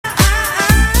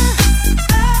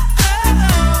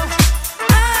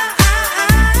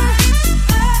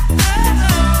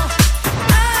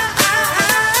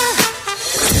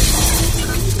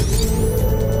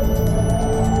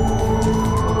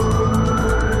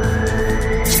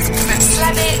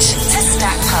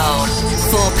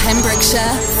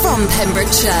Pembrokeshire, from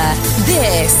Pembrokeshire,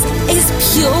 this is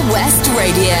Pure West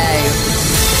Radio.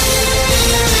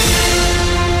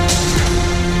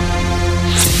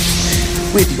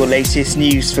 With your latest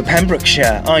news for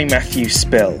Pembrokeshire, I'm Matthew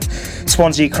Spill.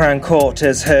 Swansea Crown Court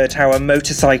has heard how a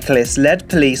motorcyclist led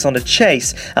police on a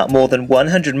chase at more than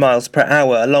 100 miles per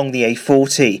hour along the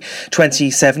A40.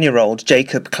 27-year-old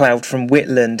Jacob Cloud from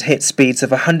Whitland hit speeds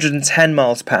of 110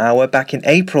 miles per hour back in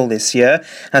April this year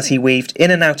as he weaved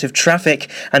in and out of traffic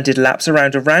and did laps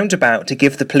around a roundabout to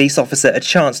give the police officer a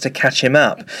chance to catch him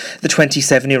up. The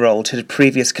 27-year-old had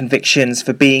previous convictions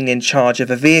for being in charge of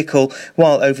a vehicle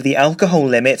while over the alcohol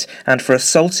limit and for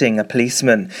assaulting a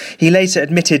policeman. He later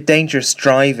admitted dangerous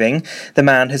driving. The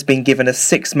man has been given a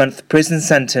 6-month prison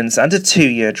sentence and a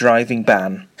 2-year driving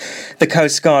ban. The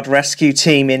Coast Guard rescue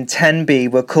team in Tenby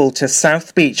were called to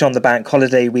South Beach on the bank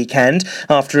holiday weekend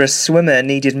after a swimmer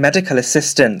needed medical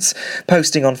assistance.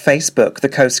 Posting on Facebook, the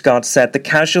Coast Guard said the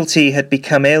casualty had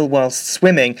become ill whilst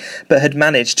swimming but had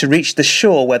managed to reach the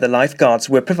shore where the lifeguards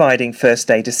were providing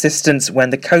first aid assistance when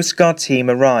the Coast Guard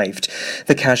team arrived.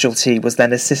 The casualty was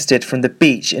then assisted from the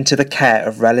beach into the care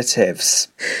of relatives.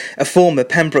 A former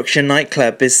Pembrokeshire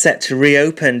nightclub is set to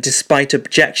reopen despite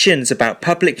objections about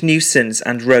public nuisance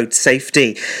and road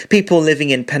safety. People living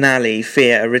in Penally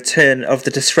fear a return of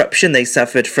the disruption they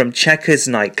suffered from Chequers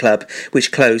nightclub,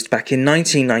 which closed back in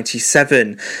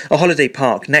 1997. A holiday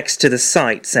park next to the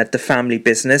site said the family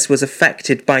business was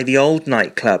affected by the old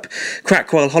nightclub.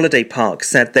 Crackwell Holiday Park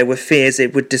said there were fears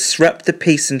it would disrupt the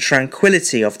peace and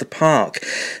tranquility of the park.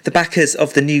 The backers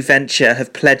of the new venture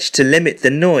have pledged to limit the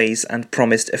noise and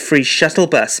promised a free shuttle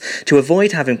bus to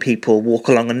avoid having people walk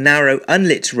along a narrow,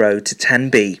 unlit road to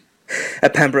Tenby. A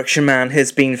Pembrokeshire man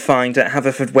has been fined at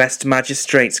Haverfordwest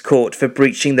Magistrates Court for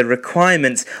breaching the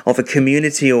requirements of a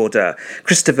community order.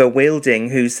 Christopher Wilding,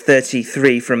 who's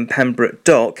 33 from Pembroke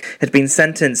Dock, had been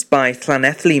sentenced by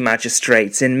Llanelli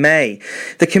magistrates in May.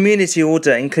 The community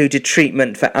order included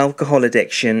treatment for alcohol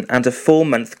addiction and a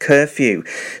 4-month curfew.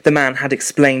 The man had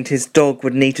explained his dog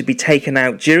would need to be taken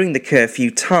out during the curfew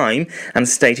time and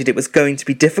stated it was going to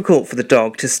be difficult for the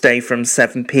dog to stay from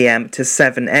 7 p.m. to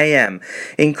 7 a.m.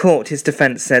 In court, his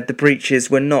defence said the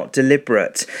breaches were not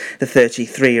deliberate. The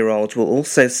 33-year-old will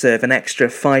also serve an extra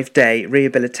 5-day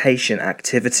rehabilitation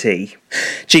activity.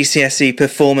 GCSE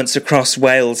performance across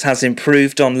Wales has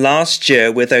improved on last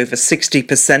year, with over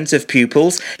 60% of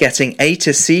pupils getting A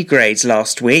to C grades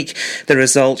last week. The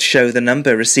results show the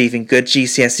number receiving good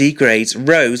GCSE grades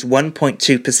rose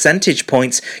 1.2 percentage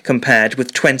points compared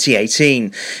with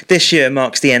 2018. This year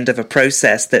marks the end of a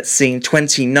process that's seen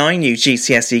 29 new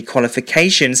GCSE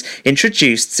qualifications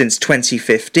introduced since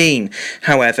 2015.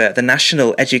 However, the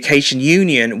National Education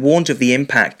Union warned of the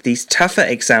impact these tougher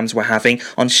exams were having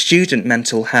on student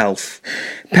mental health.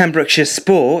 Pembrokeshire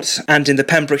Sport, and in the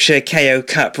Pembrokeshire KO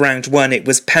Cup Round 1 it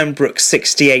was Pembroke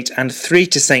 68 and 3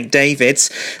 to St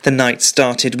David's. The night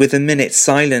started with a minute's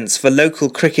silence for local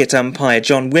cricket umpire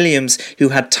John Williams, who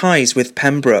had ties with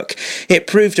Pembroke. It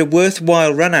proved a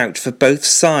worthwhile run-out for both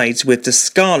sides, with the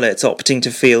Scarlets opting to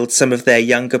field some of their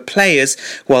younger players,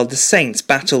 while the Saints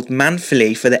battled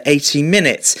manfully for the 80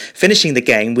 minutes, finishing the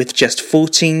game with just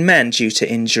 14 men due to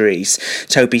injuries.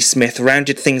 Toby Smith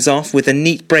rounded things off with a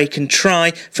neat break and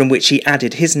try, from which he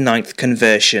added his 9th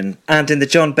conversion. And in the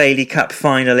John Bailey Cup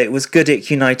final, it was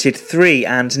Goodwick United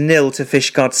 3-0 to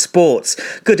Fishguard Sports.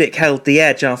 Goodwick held the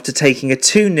edge after taking a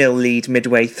 2-0 lead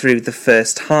midway through the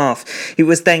first half. It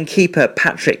was then keeper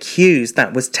Patrick Hughes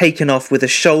that was taken off with a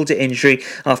shoulder injury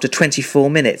after 24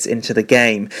 minutes into the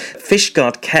game.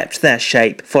 Fishguard kept their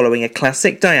shape following a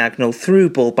classic diagonal through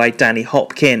ball by Danny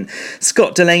Hopkin.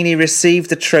 Scott Delaney received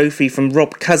the trophy from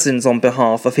Rob Cousins on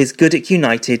behalf of his Goodwick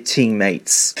United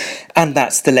teammates. And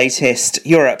that's the latest.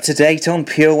 You're up to date on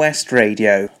Pure West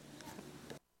Radio.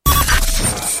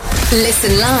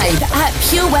 Listen live at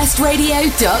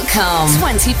purewestradio.com.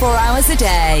 24 hours a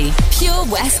day. Pure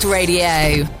West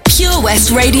Radio. Pure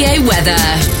West Radio weather.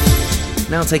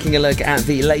 Now taking a look at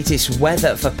the latest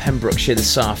weather for Pembrokeshire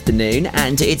this afternoon,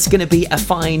 and it's going to be a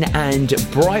fine and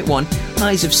bright one.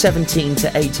 Highs of 17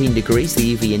 to 18 degrees,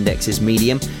 the UV index is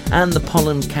medium, and the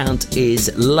pollen count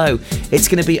is low. It's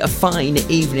going to be a fine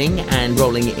evening and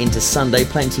rolling into Sunday,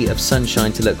 plenty of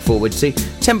sunshine to look forward to.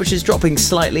 Temperatures dropping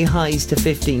slightly, highs to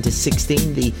 15 to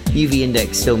 16, the UV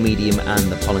index still medium, and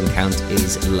the pollen count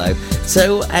is low.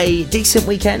 So a decent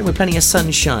weekend with plenty of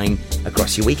sunshine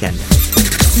across your weekend.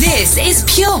 This is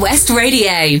Pure West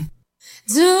Radio.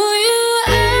 Do you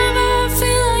ever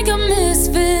feel like a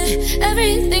misfit?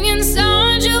 Everything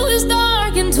inside you is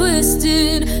dark and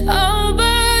twisted. Oh, but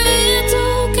it's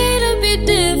okay to be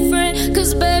different,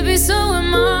 'cause baby, so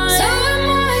am I. So am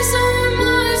I,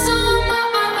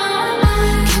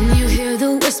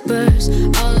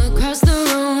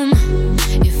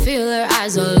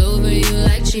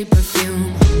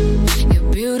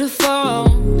 beautiful,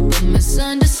 but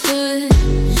misunderstood.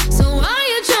 So why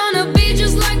you tryna be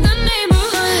just like the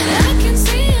neighborhood? I can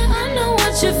see it, I know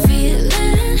what you're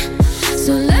feeling.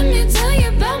 So let me tell you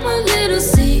about my little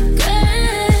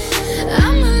secret.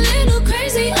 I'm a little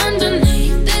crazy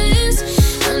underneath this,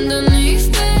 underneath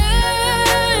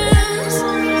this.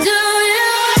 Do you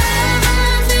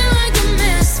ever feel like a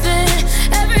misfit?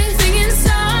 Everything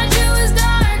inside you is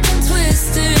dark and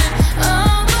twisted.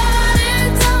 Oh, but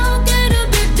it's okay to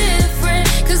be different,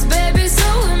 'cause baby, so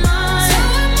am I. So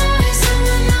am I, so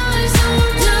am I, so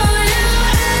am I. Do you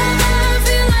ever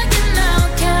feel like an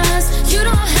outcast? You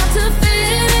don't have to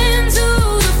fit into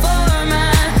the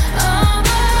format. Oh,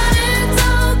 but it's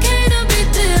okay to be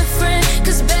different,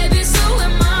 'cause baby, so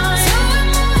am I. So am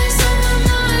I, so am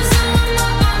I, so am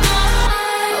I.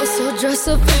 Oh, so dress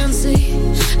up fancy,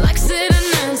 like Sid and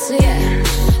Nancy.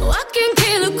 Oh, I can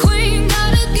kill a queen,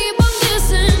 gotta keep on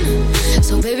kissing.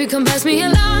 So baby, come pass me a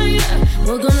lighter,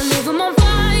 we're gonna leave 'em on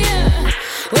fire.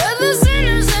 We're the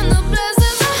sinners and the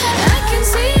blessings. I can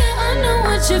see it, I know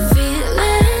what you're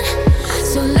feeling.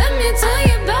 So let me tell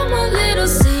you about my little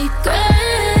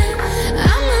secret.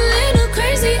 I'm a little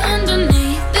crazy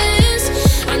underneath this,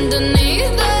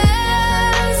 underneath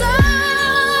this.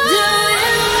 Do you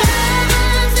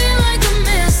ever feel like a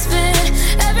misfit?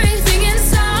 Everything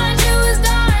inside you is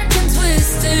dark and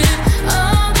twisted.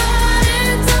 Oh, but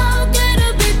it's okay to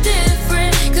be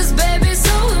different, 'cause baby,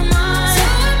 so am I. So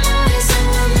am I, so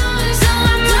am I, so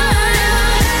am I. Do you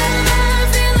ever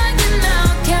feel like an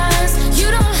outcast? You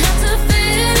don't have to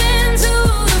fit into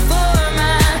the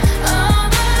format. Oh,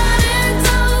 but it's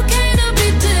okay to be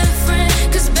different,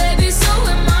 'cause baby, so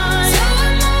am I. So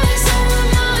am I, so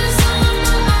am I, so am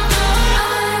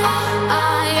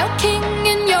I. You're king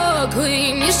and you're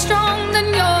queen. You're strong then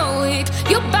you're weak.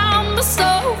 You're bound but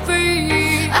so free.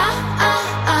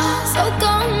 So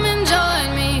come and join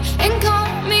me and call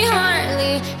me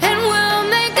Harley, and we'll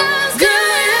make us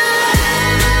good.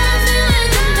 Feel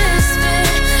like a misfit.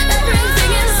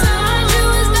 Everything inside you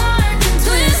is dark and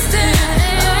twisted.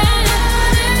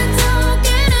 It's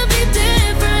okay to be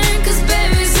different, 'cause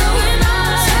baby, so am I.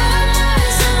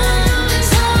 So am I,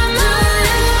 so am I.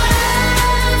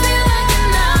 Feel like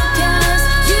an outcast.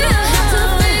 You don't have to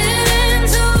fit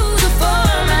into the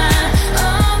format.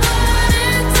 Oh, but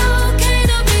it's okay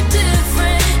to be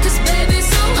different, 'cause baby,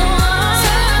 so am I.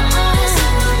 So am I, so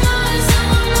am I, so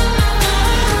am I.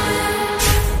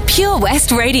 Pure West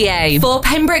Radio for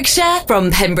Pembrokeshire from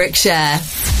Pembrokeshire.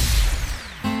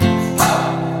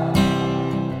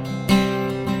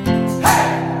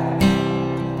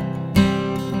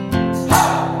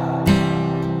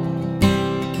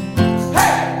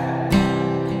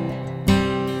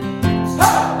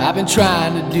 I've been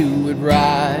trying to do it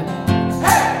right.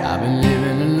 I've been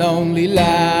living a lonely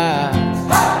life.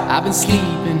 I've been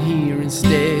sleeping here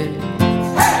instead.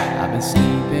 I've been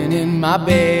sleeping in my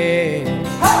bed.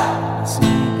 I've been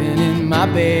sleeping in my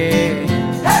bed.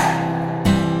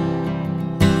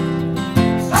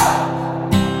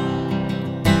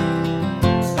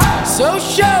 So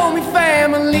show me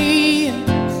family,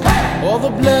 all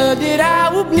the blood that I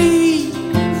will bleed.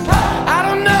 I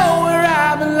don't know where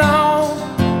I belong.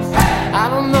 I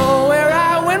don't know where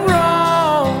I went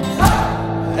wrong,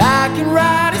 but I can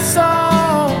write a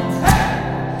song.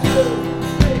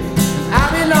 I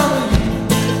belong with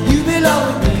you, you belong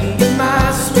with me, you're my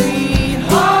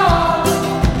sweetheart.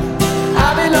 I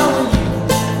belong with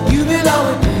you, you belong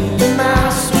with me, you're my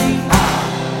sweetheart.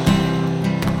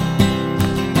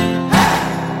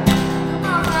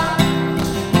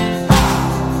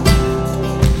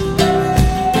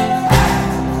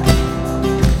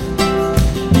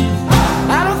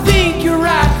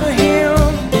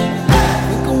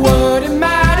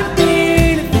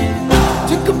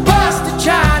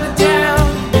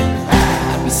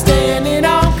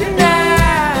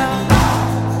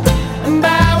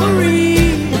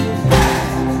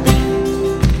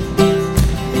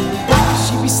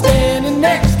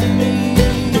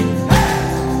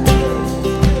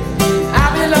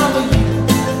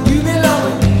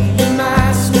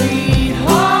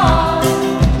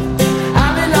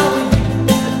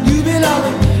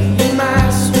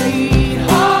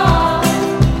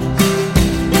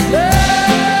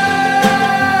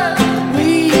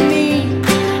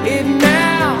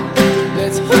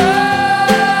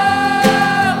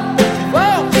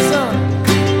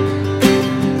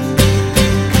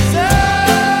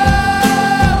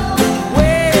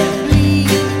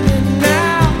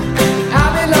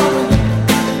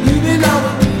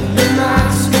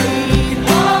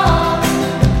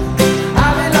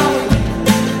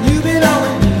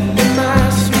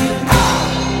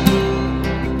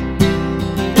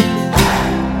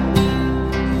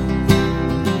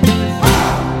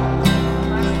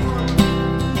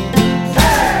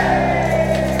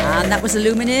 that was the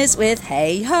Lumineers with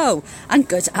Hey Ho. And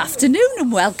good afternoon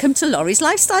and welcome to Lawrie's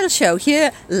Lifestyle Show here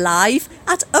live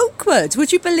at Oakwood.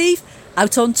 Would you believe?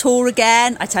 Out on tour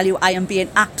again. I tell you, I am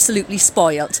being absolutely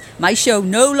spoilt. My show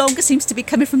no longer seems to be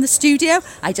coming from the studio.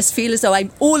 I just feel as though I'm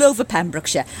all over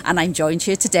Pembrokeshire. And I'm joined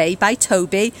here today by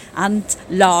Toby and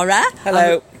Laura.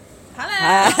 Hello.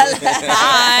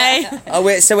 Hi.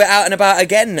 So we're out and about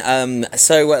again.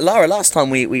 Laura, last time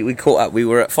we caught up, we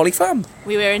were at Folly Farm.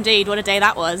 We were indeed. What a day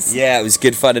that was. Yeah, it was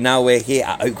good fun, and now we're here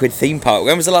at Oakwood Theme Park.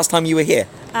 When was the last time you were here?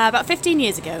 About 15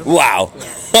 years ago. Wow.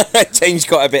 Changed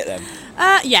quite a bit then.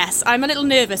 Yes, I'm a little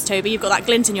nervous, Toby. You've got that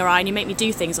glint in your eye and you make me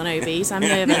do things on Obies. I'm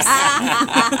nervous.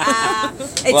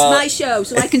 It's my show,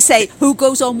 so I can say who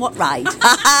goes on what ride.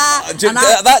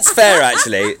 That's fair,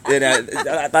 actually.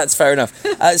 That's fair enough.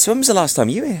 So when was the last time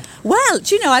you were here? Well,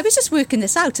 do you know, I was just working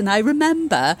this out and I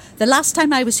remember the last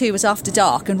time I was here was after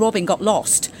dark and Robin got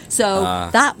lost. So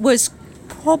that was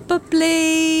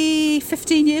probably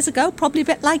 15 years ago, probably a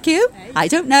bit like you. I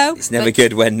don't know. It's never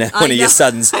good when one of your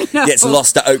sons gets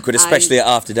lost at Oakwood, especially at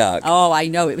after dark. Oh, I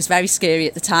know. It was very scary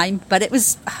at the time, but it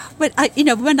was,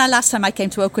 when last time I came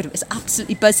to Oakwood, it was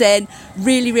absolutely buzzing,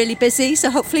 really, really busy.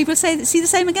 So hopefully we'll see the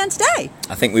same again today.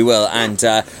 I think we will, and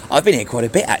I've been here quite a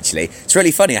bit, actually. It's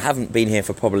really funny. I haven't been here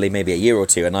for probably maybe a year or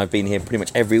two, and I've been here pretty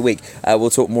much every week. We'll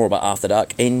talk more about After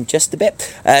Dark in just a bit.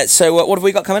 So what have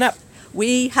we got coming up?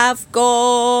 We have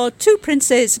got Two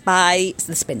Princes by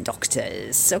the Spin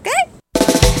Doctors, okay?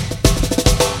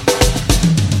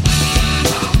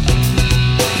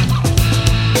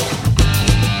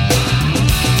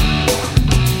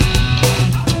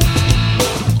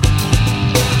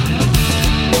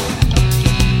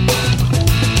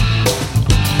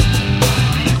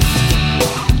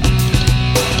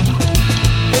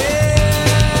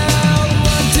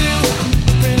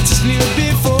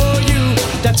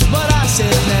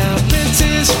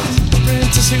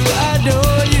 Who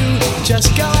adore you,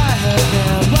 just go ahead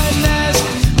now. One has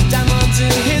diamonds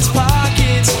in his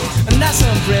pockets, and that's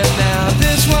some bread now.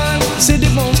 This one said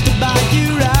he wants to buy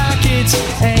you rockets,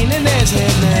 ain't in his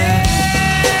head now.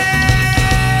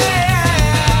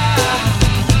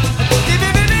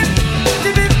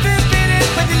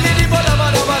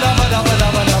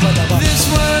 This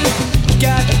one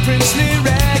got a princely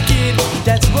racket,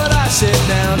 that's what I said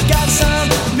now. Got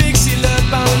some mixy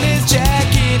love on his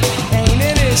jacket,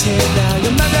 his head now.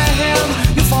 You marry him,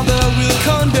 your father will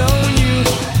condone you.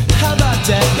 How about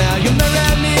that now? You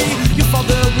marry me, your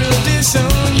father will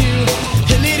disown you.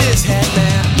 He'll eat his head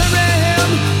now. Marry him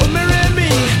or marry me,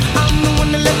 I'm the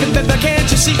one that left him, baby, can't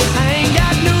you see? I ain't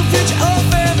got no future or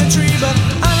family tree, but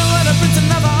I know what a pretty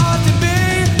lover ought to be.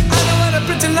 I know what a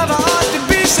pretty lover ought to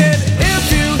be. Said if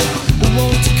you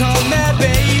want to call me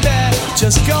baby,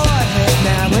 just go ahead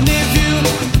now. And if you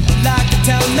like to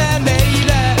tell me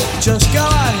baby, just go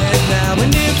ahead now.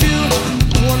 And if you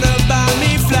wanna buy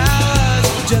me flowers,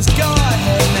 just go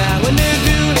ahead now. And if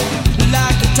you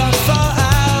like to talk for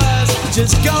hours,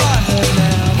 just go ahead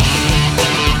now.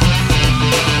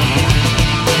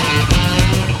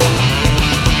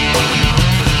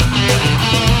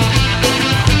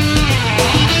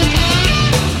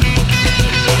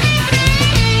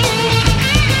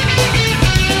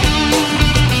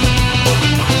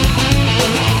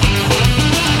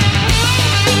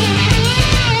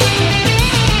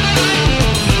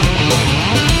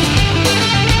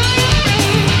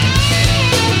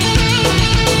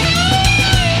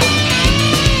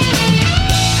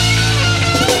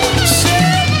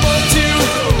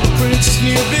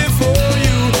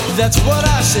 That's what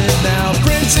I said now.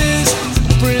 Princess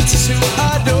who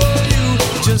adore you,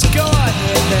 just go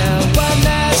ahead now. One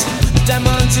has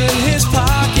diamonds in his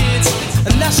pockets,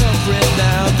 and that's some bread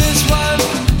now. This one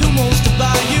who wants to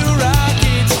buy you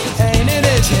rockets, ain't in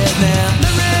his head now.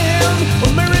 Marry him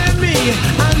or marry me,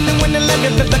 I'm the one that love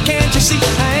you, but can't you see?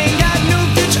 I ain't got no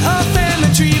future or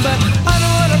family tree, but I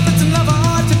know what a pretty lover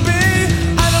ought to be.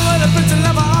 I know what a pretty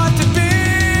lover ought to be.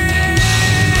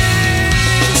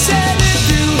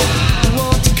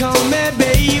 Call me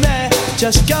baby,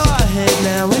 just go ahead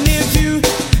now. And if you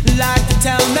like to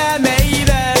tell me maybe,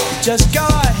 just go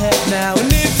ahead now.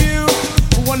 And if you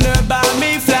wanna buy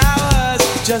me flowers,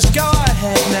 just go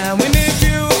ahead now. And if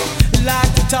you like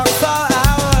to talk for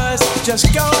hours,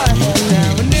 just go ahead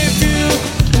now. And if you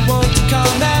want to call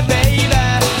me baby,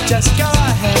 just go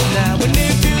ahead now. And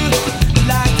if you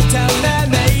like to tell me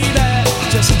maybe,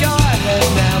 just go ahead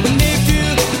now. And if you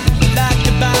like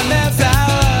to buy me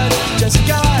flowers, just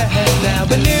go ahead now.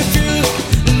 And if you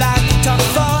like to talk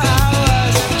for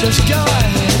hours, just go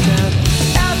ahead now.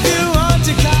 If you want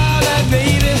to call me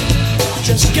baby,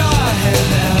 just go ahead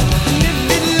now. And if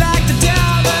you like to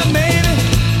tell me maybe,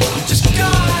 just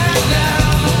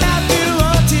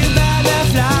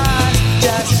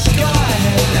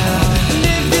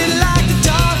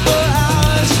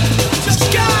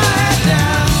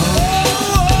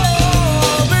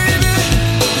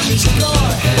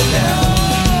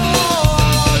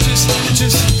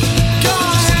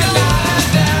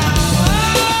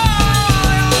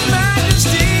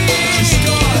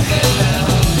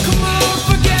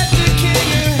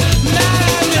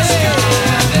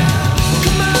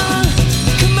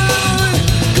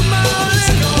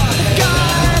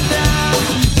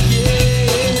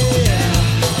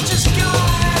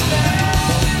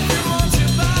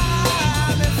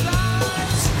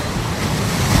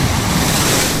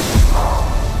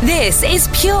This is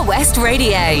Pure West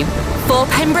Radio. For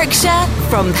Pembrokeshire,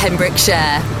 from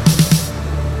Pembrokeshire.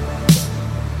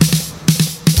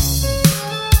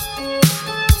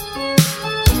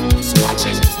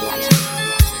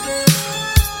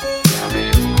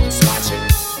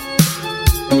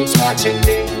 Who's watching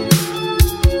me?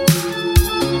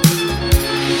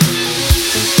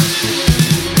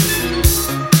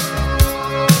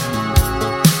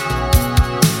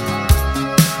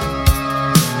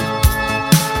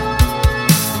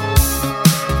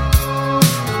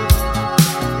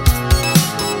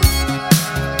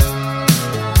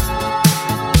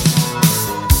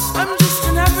 I'm just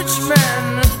an average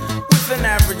man with an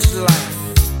average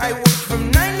life. I work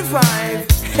from 9 to 5.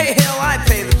 Hey, hell, I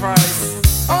pay the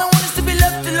price. All I want is to be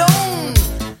left alone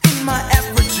in my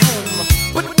average home.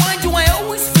 But why do I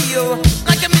always feel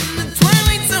like I'm in the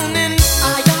twilight zone? And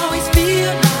I always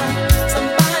feel like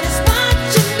somebody's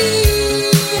watching me,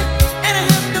 and I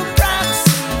have no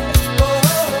privacy. Oh,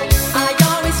 I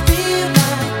always feel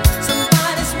like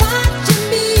somebody's watching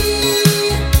me.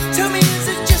 Tell me, is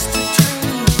it just a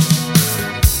dream?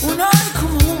 When I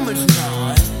come home at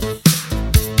night,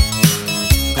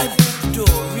 I break the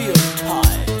door real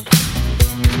tight.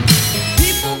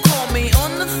 People call me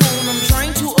on the phone, I'm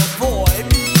trying to avoid.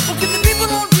 But can the people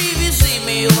on TV see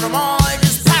me, or am I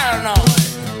just paranoid?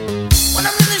 When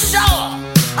I'm in the shower,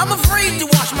 I'm afraid to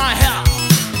wash my hair,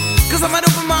 'cause I might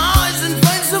open my eyes and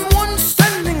find someone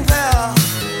standing there.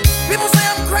 People say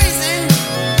I'm crazy,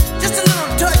 just a little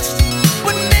touched,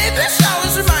 but maybe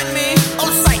showers remind me of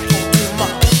psycho too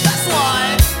much. That's why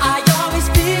I always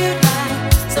feel like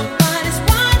somebody's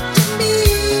watching me,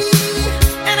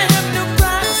 and I have no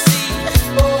privacy.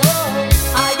 Oh,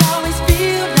 I always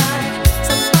feel like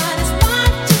somebody's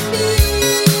watching me.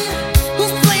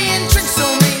 Who's playing tricks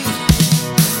on me?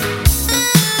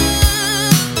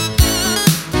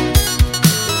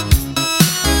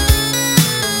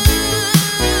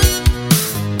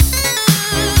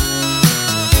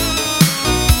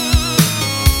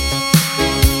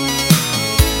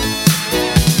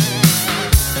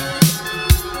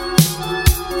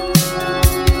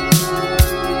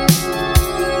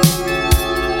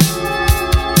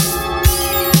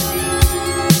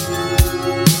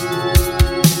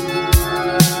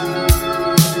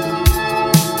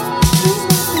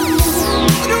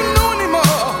 I don't know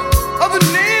anymore. Are the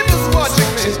neighbors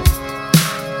watching me?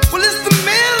 Well, it's the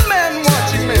mailman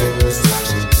watching me.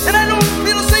 And I don't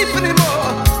feel safe anymore.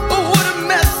 Oh, what a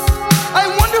mess. I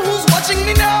wonder who's watching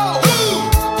me now.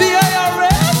 The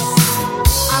IRS?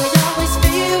 I always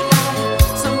feel like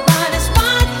somebody's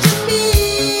watching me,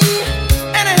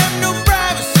 and I have no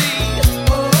privacy.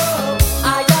 Oh,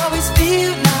 I always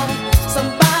feel like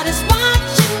somebody's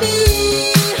watching me.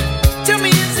 Tell me,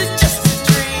 is it just a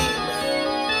dream?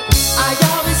 I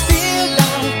always feel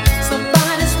like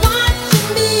somebody's watching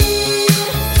me,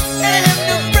 and I have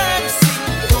no privacy.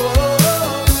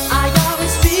 Oh, I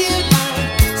always feel like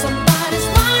somebody's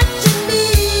watching me.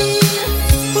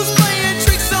 Who's playing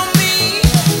tricks on me?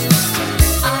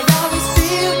 I always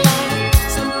feel like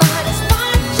somebody's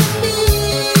watching me.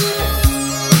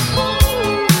 Oh,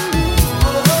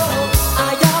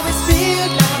 I always feel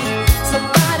like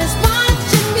somebody's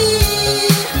watching me.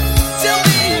 Tell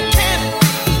me it can't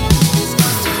be.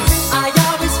 I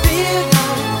always feel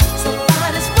like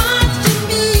somebody's watching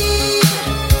me.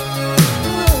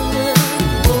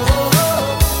 Oh,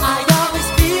 I always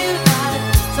feel like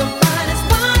somebody's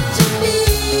watching me.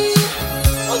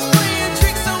 Who's playing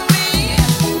tricks on me?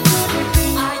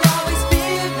 I always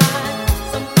feel like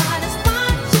somebody's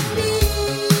watching me.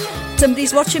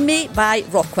 Somebody's Watching Me by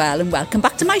Rockwell, and welcome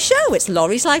back to my show. It's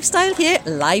Laurie's Lifestyle here,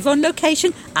 live on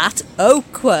location at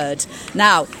Oakwood.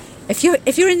 Now, if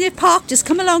you're in the park, just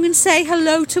come along and say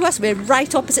hello to us. We're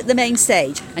right opposite the main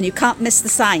stage, and you can't miss the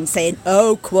sign saying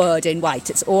Oakwood in white.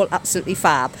 It's all absolutely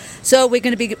fab. So we're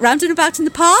going to be rounding about in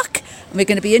the park, and we're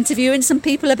going to be interviewing some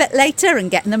people a bit later and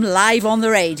getting them live on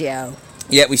the radio.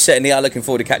 Yeah, we certainly are looking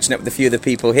forward to catching up with a few of the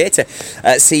people here to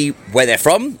see where they're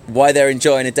from, why they're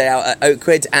enjoying a day out at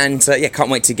Oakwood, and can't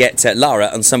wait to get Lara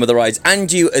on some of the rides, and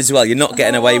you as well. You're not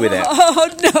getting away with it. Oh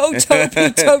no,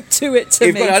 Toby, don't do it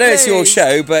to me. I know it's your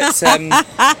show, but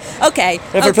okay.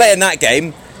 if we're playing that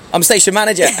game, I'm station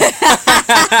manager.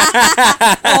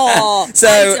 Oh,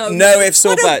 so no ifs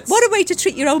or buts. What a way to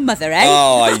treat your own mother, eh?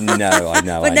 Oh, I know.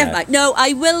 But never mind. No,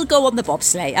 I will go on the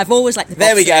bobsleigh. I've always liked the bobsleigh.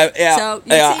 There we go. Yeah. So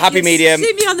Happy medium.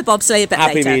 See me on the bobsleigh a bit later.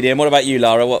 Happy medium. What about you,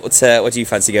 Lara? What do you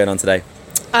fancy going on today?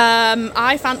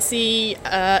 I fancy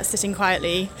sitting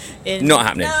quietly. Not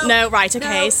happening. No, right,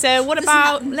 okay. No, so what doesn't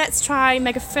about, happen. let's try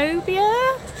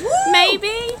megaphobia? Woo!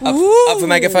 Maybe? Up for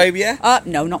megaphobia?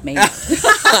 No, not me.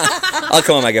 I'll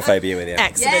come on megaphobia with you.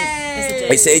 Excellent. Yay!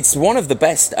 It's one of the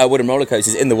best wooden roller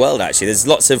coasters in the world, actually. There's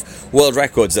lots of world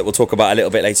records that we'll talk about a little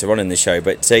bit later on in the show.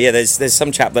 But there's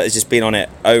some chap that has just been on it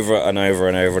over and over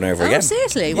and over and over again. Oh,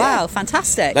 seriously? Wow,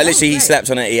 fantastic. Like literally, he great.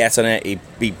 slept on it, he ate on it,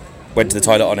 he went to the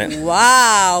toilet on it.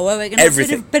 Wow, well, we're going to have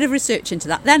Everything. a bit of research into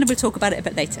that. Then we'll talk about it a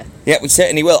bit later. Yeah, we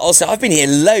certainly will. Also, I've been here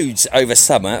loads over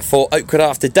summer for Oakwood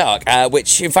After Dark,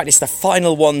 which, in fact, is the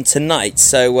final one tonight.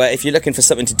 So if you're looking for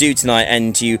something to do tonight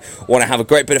and you want to have a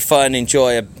great bit of fun,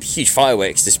 enjoy a huge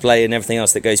fireworks display and everything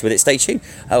else that goes with it, stay tuned.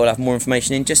 We'll have more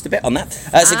information in just a bit on that.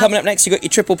 So coming up next, you've got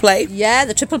your triple play. Yeah,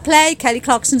 the triple play, Kelly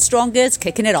Clarkson Strongers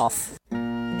kicking it off.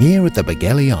 Here at the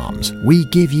Begelly Arms, we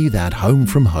give you that home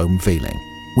from home feeling.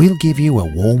 We'll give you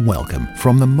a warm welcome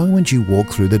from the moment you walk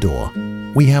through the door.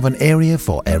 We have an area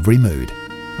for every mood.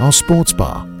 Our sports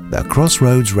bar, the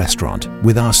Crossroads restaurant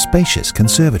with our spacious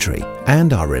conservatory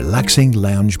and our relaxing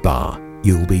lounge bar.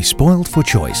 You'll be spoiled for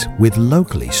choice with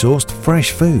locally sourced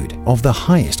fresh food of the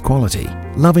highest quality,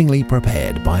 lovingly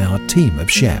prepared by our team of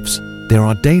chefs. There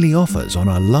are daily offers on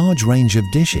a large range of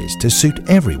dishes to suit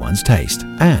everyone's taste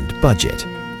and budget.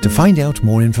 To find out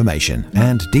more information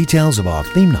and details of our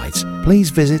theme nights, please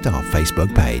visit our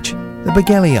Facebook page, The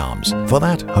Begelly Arms, for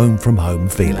that home from home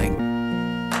feeling.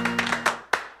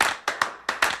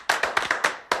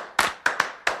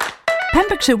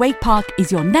 Pembrokeshire Wake Park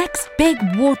is your next big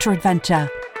water adventure.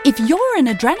 If you're an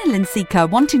adrenaline seeker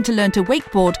wanting to learn to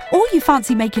wakeboard, or you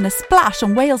fancy making a splash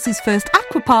on Wales's first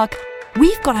aquapark,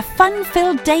 we've got a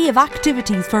fun-filled day of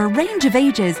activities for a range of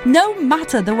ages, no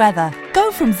matter the weather.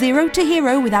 Go from zero to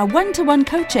hero with our one-to-one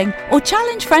coaching, or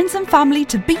challenge friends and family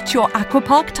to beat your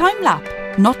aquapark time lap.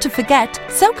 Not to forget,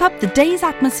 soak up the day's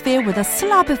atmosphere with a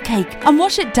slab of cake and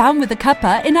wash it down with a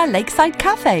cuppa in our lakeside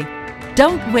cafe.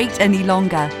 Don't wait any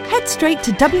longer. Head straight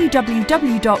to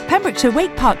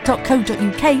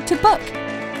www.pembrokeshirewakepark.co.uk to book.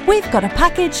 We've got a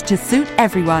package to suit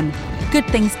everyone. Good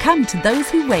things come to those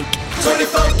who wake.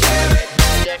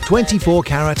 24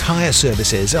 Carat Hire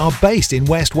Services are based in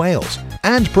West Wales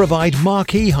and provide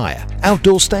marquee hire,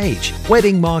 outdoor stage,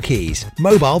 wedding marquees,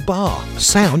 mobile bar,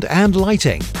 sound and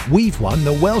lighting. We've won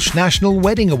the Welsh National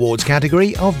Wedding Awards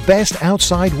category of Best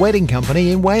Outside Wedding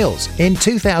Company in Wales in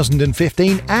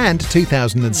 2015 and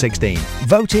 2016,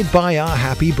 voted by our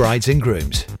happy brides and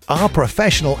grooms. Our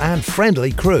professional and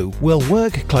friendly crew will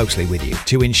work closely with you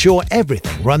to ensure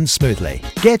everything runs smoothly.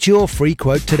 Get your free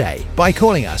quote today by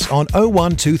calling us on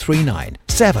 01239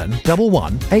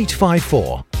 711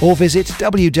 854 or visit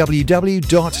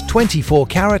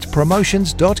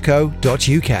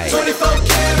www.24caratpromotions.co.uk.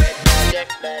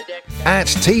 At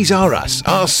Tees R Us,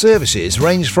 our services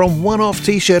range from one-off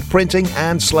t-shirt printing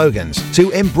and slogans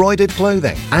to embroidered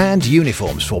clothing and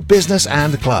uniforms for business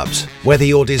and clubs. Whether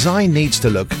your design needs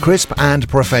to look crisp and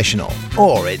professional,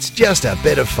 or it's just a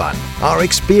bit of fun, our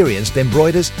experienced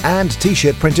embroiders and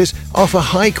t-shirt printers offer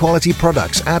high-quality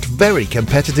products at very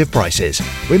competitive prices.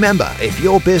 Remember, if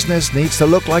your business needs to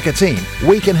look like a team,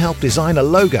 we can help design a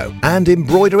logo and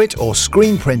embroider it or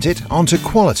screen print it onto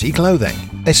quality clothing,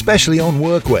 especially on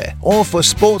workwear or for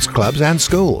sports clubs and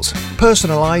schools.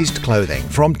 Personalised clothing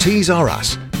from Tees R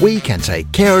Us. We can take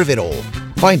care of it all.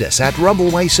 Find us at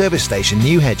Rumbleway Service Station,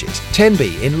 New Hedges,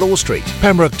 10B in Law Street,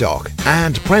 Pembroke Dock,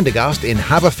 and Prendergast in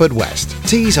Haverfordwest.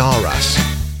 Tees R Us.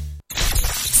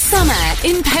 Summer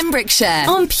in Pembrokeshire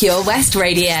on Pure West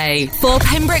Radio. For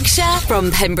Pembrokeshire,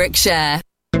 from Pembrokeshire.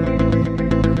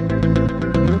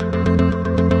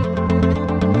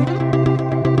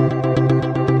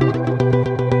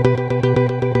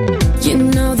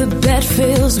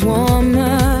 Feels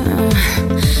warmer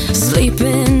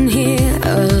sleeping here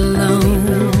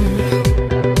alone.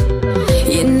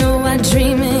 You know I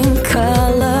dream in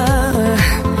color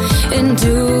and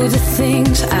do the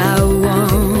things I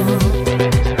want.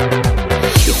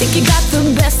 You think you got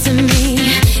the best of me,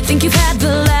 think you've had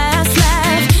the last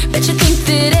laugh, bet you think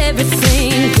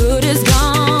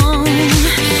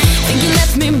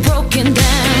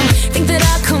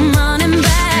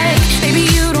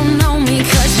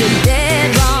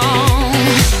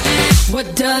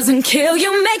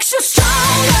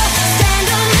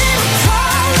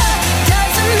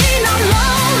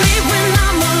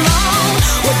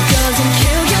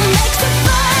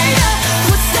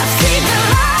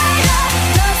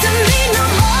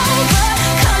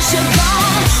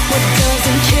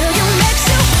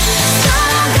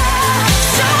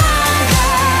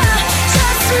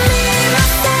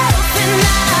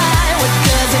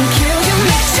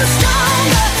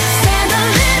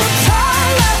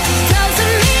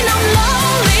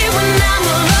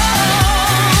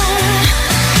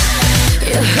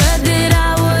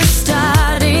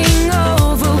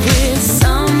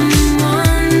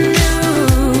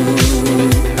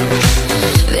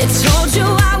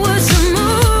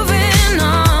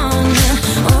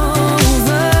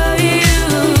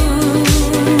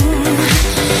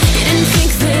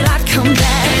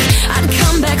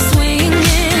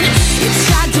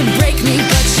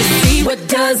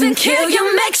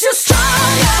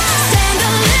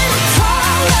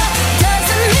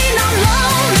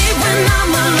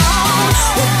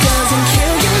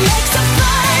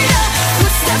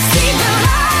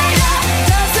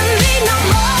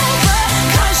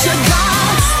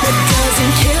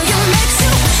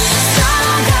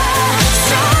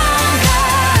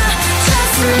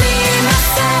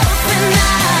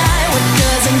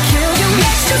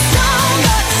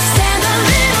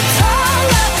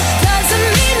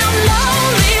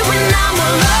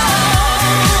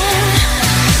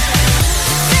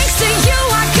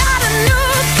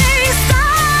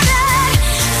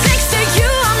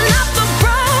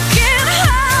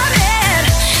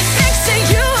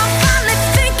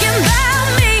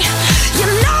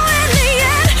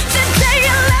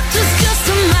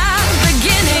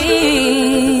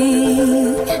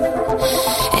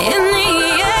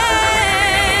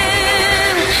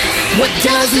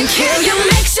doesn't kill you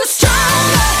makes you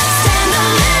stronger. Stand a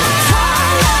little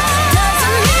taller.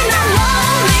 Doesn't mean I'm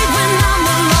lonely when I'm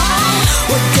alone.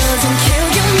 What doesn't kill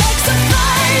you makes a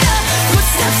fighter.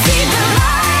 Footsteps even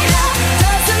lighter.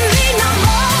 Doesn't mean I'm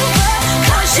over,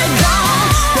 'cause you're gone.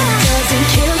 What doesn't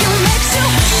kill you makes you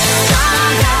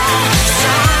stronger,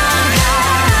 stronger.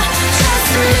 Just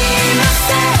me,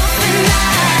 myself, and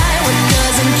I. What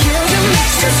doesn't kill you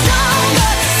makes you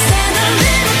stronger. Stand a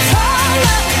little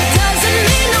taller. Doesn't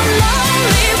mean I'm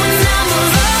lonely when I'm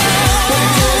alone. What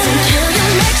doesn't kill you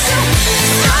makes you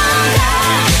stronger,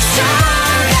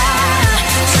 stronger.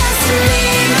 Just me,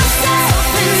 myself,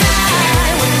 and I.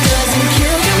 What doesn't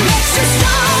kill you makes you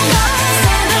stronger.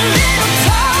 Stand a little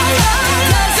taller.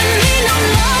 Doesn't mean I'm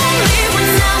lonely when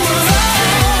I'm alone.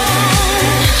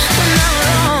 When I'm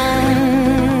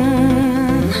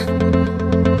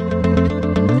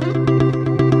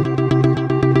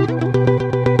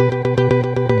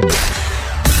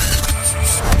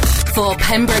For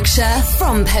Pembrokeshire,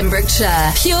 from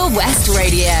Pembrokeshire, Pure West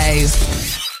Radio.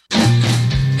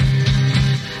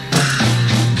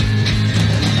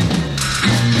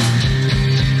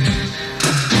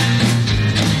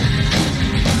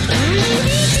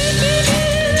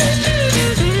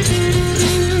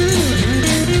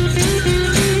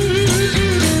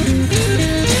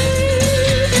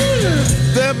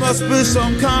 There must be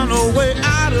some kind of way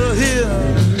out of here,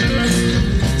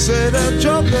 said a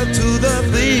joker to the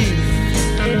thief.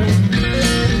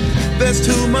 There's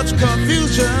too much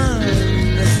confusion,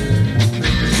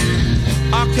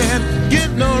 I can't get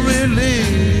no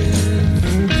relief.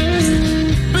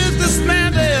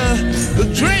 Businessman there,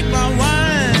 drink my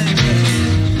wine.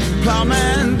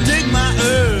 Plowman, dig my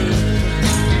earth.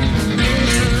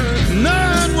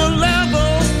 None will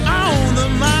level on the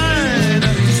mine.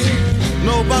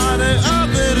 Nobody of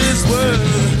it is worth.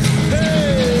 Hey.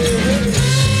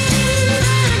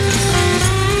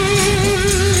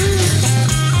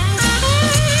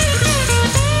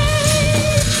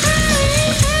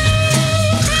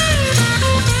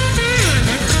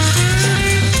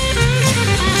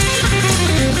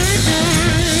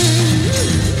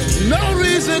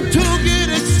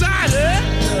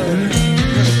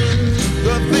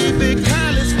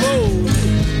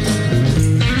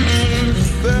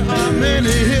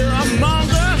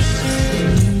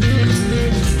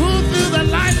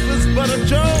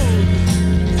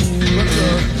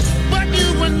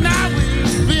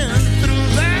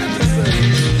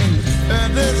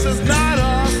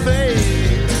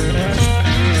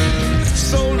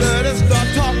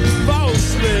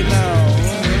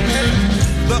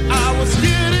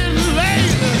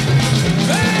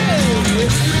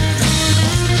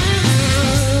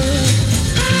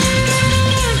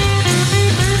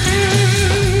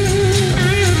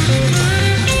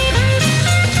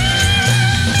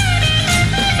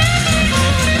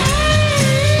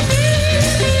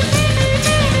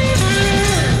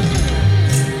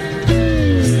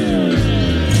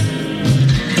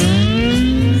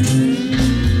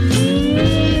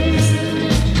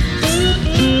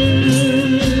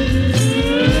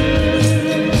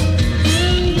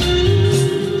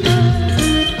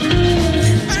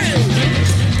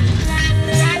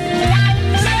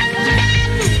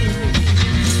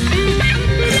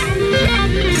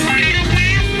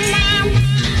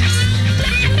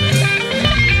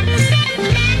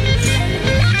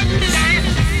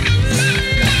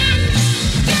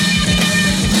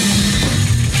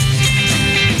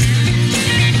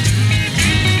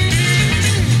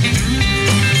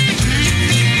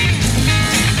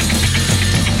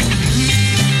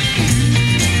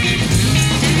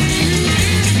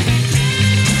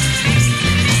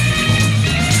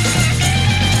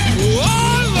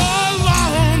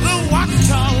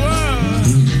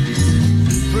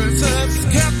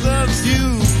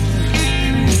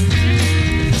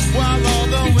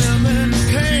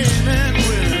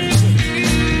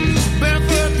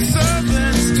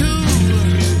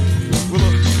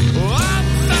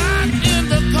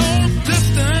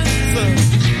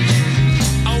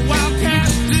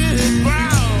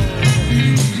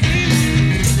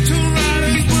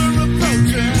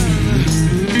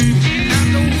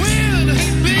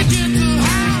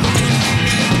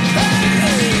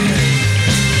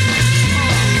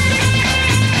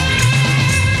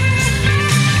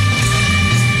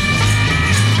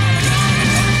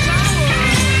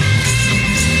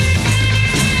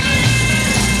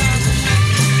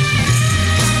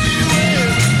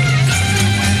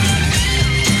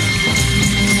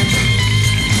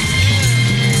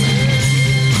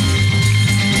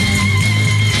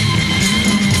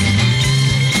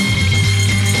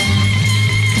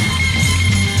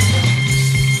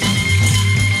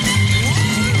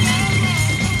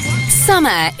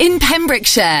 summer in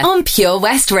Pembrokeshire on Pure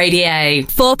West Radio.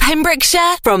 For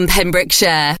Pembrokeshire, from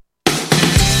Pembrokeshire.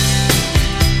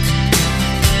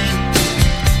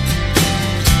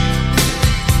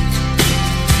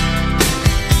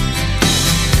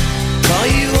 Call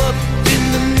you up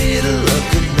in the middle of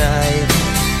the night,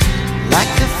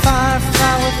 like a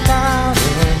firefly without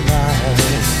a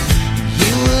light.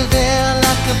 You were there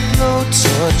like a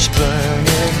blowtorch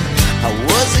burning. I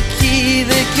was a key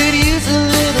that could use a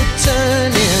little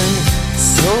turning.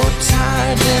 So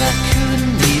tired that I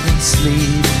couldn't even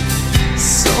sleep.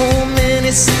 So many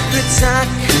secrets I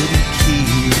couldn't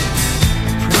keep.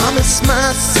 I promised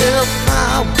myself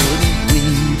I wouldn't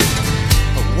weep.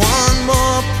 One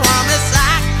more promise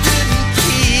I couldn't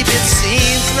keep. It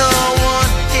seems no one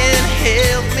can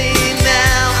help me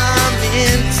now. I'm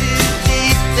in too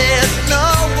deep, there's no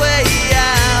way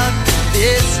out.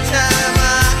 This time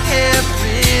I have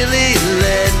really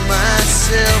let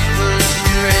myself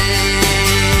astray.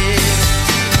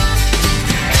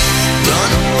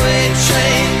 Runaway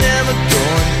train, never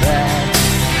going back.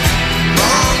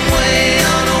 Wrong way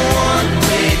on a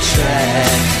one-way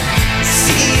track.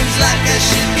 Seems like I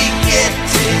should be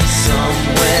getting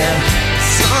somewhere.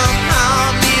 Somehow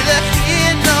I'm neither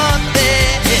here nor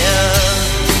there.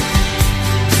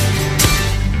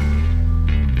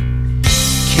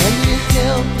 Can you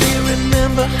help me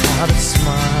remember how to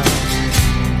smile?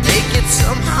 Make it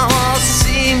somehow all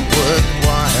seem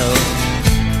worthwhile.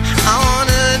 How on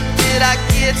earth did I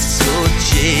get so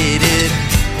jaded?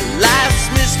 Life's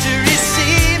mystery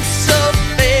seems so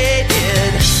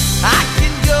faded. I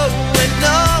can go when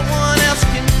no one else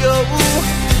can go.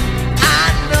 I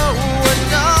know when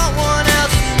no one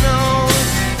else knows.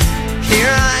 Here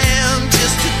I am,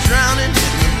 just a drowning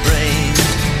in the rain,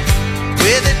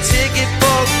 with a ticket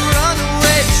for a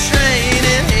runaway train,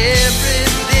 and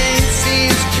everything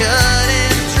seems cut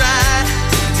and dry.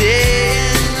 Day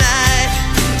and night,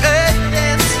 earth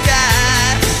and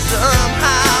sky.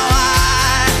 Somehow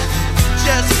I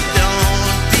just don't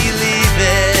believe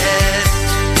it.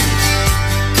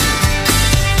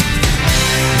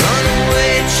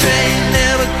 Runaway train,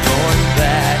 never going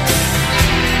back.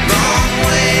 Wrong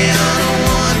way on a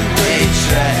one-way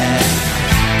track.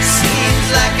 Seems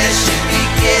like I should be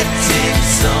getting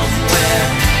somewhere.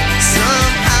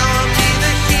 Somehow I'm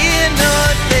neither here nor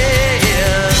there.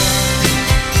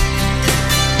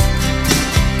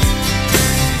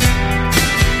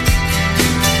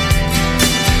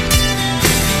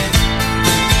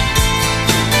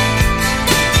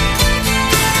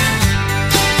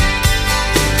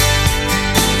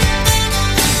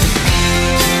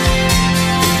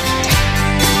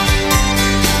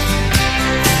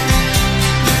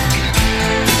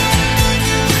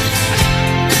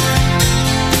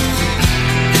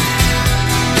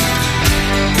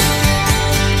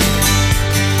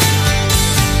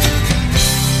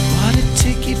 Bought a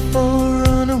ticket for a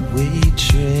runaway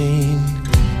train,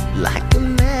 like a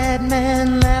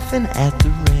madman laughing at the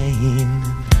rain.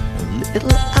 A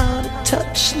little out of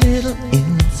touch, little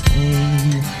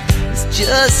insane. It's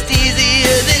just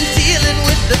easier than dealing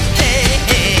with the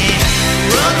pain.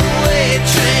 Runaway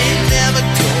train, never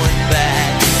going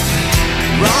back.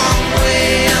 Wrong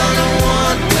way on a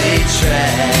one-way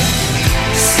track.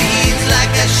 Seems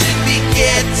like I should be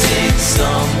getting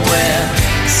somewhere.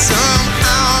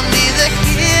 Somehow I'm neither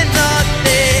here nor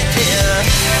there.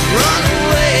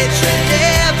 Runaway train,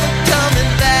 never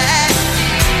coming back.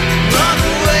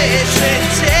 Runaway train,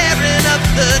 tearing up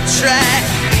the track.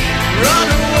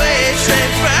 Runaway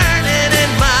train, burning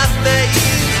in my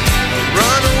veins.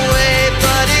 Runaway,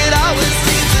 but it always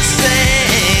seems the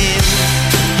same.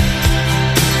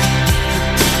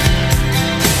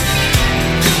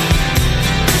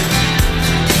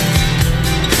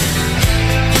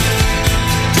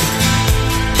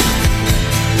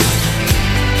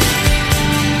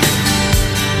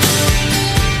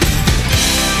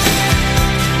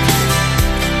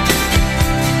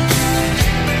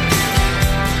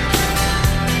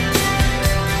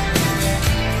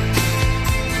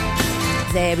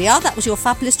 There we are. That was your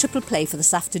fabulous triple play for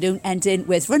this afternoon, ending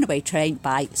with Runaway Train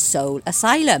by Soul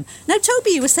Asylum. Now,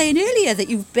 Toby, you were saying earlier that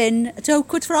you've been to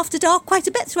Oakwood for After Dark quite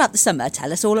a bit throughout the summer.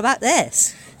 Tell us all about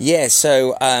this. Yeah,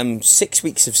 so 6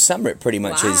 weeks of summer it pretty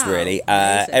much is, really.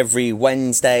 Every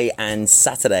Wednesday and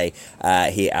Saturday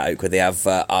here at Oakwood they have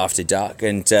After Dark,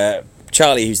 and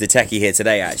Charlie, who's the techie here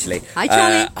today, actually. Hi,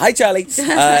 Charlie. Hi, Charlie.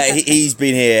 He's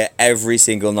been here every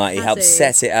single night. He helps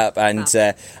set it up, and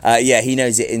he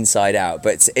knows it inside out.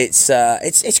 But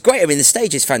it's great. I mean, the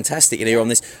stage is fantastic. You know, you're on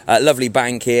this lovely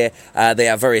bank here. They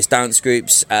have various dance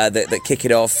groups that kick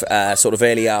it off sort of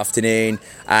early afternoon,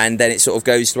 and then it sort of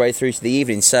goes right through to the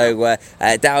evening. So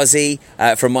Dowsy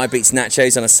from My Beats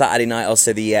Nachos on a Saturday night,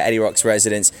 also the Eddie Rocks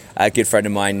residents, a good friend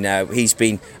of mine. He's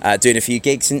been doing a few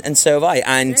gigs, and so have I.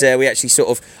 And we actually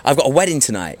I've got a wedding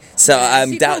tonight. So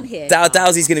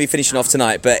Dowsy's going to be finishing off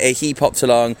tonight, but he popped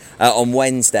along on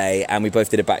Wednesday, and we both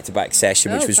did a back-to-back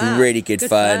session, which was really good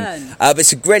fun. But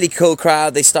it's a really cool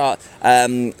crowd. They start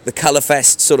the Colour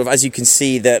Fest, sort of, as you can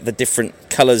see, the different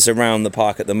colours around the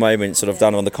park at the moment, sort of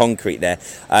done on the concrete there.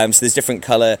 So there's different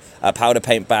colour powder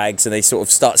paint bags, and they sort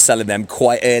of start selling them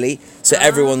quite early. So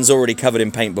everyone's already covered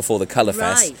in paint before the Colour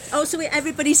Fest. Oh, so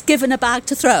everybody's given a bag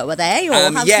to throw, are they?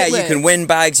 Or you can win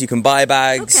bags, you can buy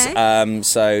bags. Okay.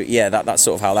 That's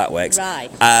sort of how that works. Right.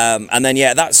 And then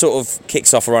that sort of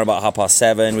kicks off around about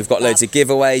 7:30. We've got loads of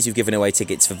giveaways. We've given away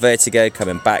tickets for Vertigo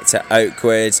coming back to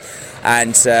Oakwood,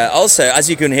 and also, as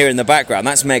you can hear in the background,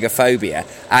 that's Megaphobia,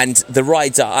 and the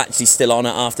rides are actually still on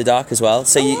at After Dark as well.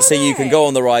 So you can go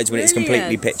on the rides when it's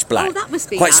completely pitch black. Oh, that must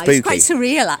be quite nice. spooky, quite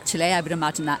surreal. Actually, I would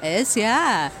imagine that is.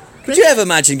 Yeah. Could you ever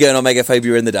imagine going on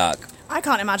Megaphobia in the dark? I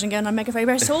can't imagine going on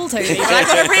Megaphobia at all, Toby, but I've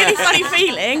got a really funny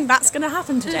feeling that's going to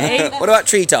happen today. What about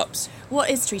Treetops? What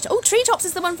is Treetops? Oh, Treetops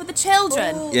is the one for the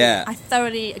children. Oh. Yeah. I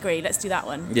thoroughly agree. Let's do that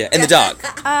one. Yeah, in the dark.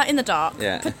 In the dark.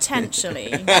 Yeah. Potentially.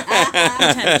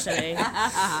 Potentially.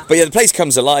 But yeah, the place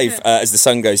comes alive as the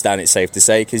sun goes down, it's safe to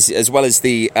say, because as well as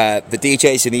the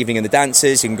DJs in the evening and the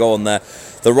dancers, you can go on the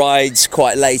rides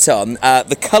quite late on.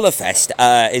 The Colour Fest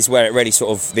is where it really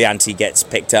sort of the ante gets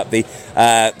picked up.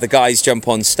 The guys jump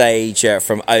on stage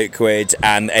from Oakwood,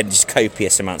 and just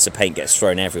copious amounts of paint gets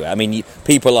thrown everywhere. I mean,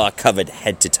 people are covered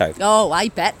head to toe. Oh, I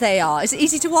bet they are. Is it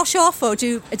easy to wash off, or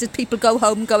do people go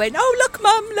home going, "Oh, look,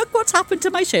 Mum, look what's happened to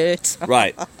my shirt"?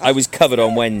 Right, I was covered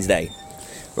on Wednesday.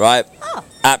 Right,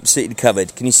 absolutely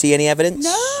covered. Can you see any evidence?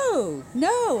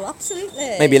 No,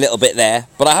 absolutely. Maybe a little bit there,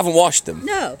 but I haven't washed them.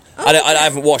 No, I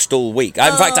haven't washed all week.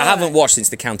 In fact, I haven't washed since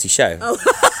the county show. Oh.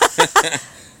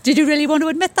 Did you really want to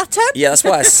admit that, Tom? Yeah, that's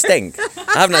why I stink.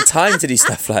 I haven't had time to do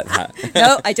stuff like that.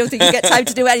 No, I don't think you get time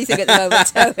to do anything at the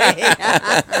moment, Toby.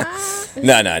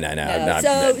 No.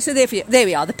 So there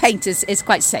we are. The paint is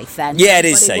quite safe then. Yeah, it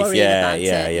is Nobody safe. Yeah.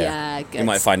 Yeah, good. You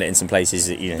might find it in some places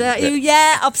that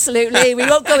yeah, absolutely. We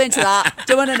won't go into that.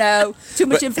 Don't want to know. Too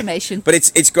much information. But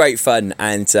it's great fun,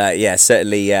 and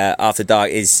certainly After Dark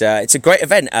is it's a great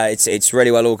event. It's really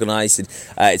well organised, and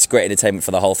it's great entertainment for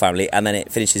the whole family. And then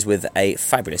it finishes with a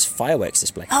fabulous fireworks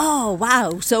display. Oh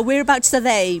wow! So whereabouts are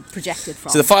they projected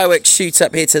from? So the fireworks shoot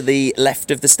up here to the left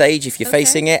of the stage if you're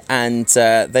facing it, and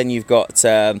then you've got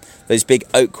those big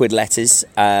Oakwood letters.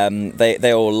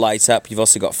 They all light up. You've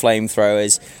also got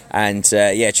flamethrowers, and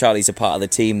Charlie's a part of the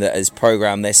team that has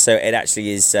programmed this. So it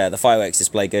actually is the fireworks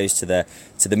display goes to the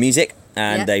music.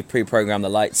 And they pre-program the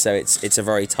lights, so it's a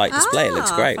very tight display. It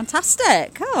looks great.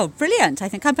 Fantastic. Oh, brilliant. I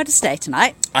think I better stay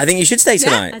tonight. I think you should stay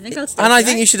tonight. Yeah, I think I'll stay and I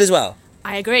think you should as well.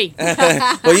 I agree.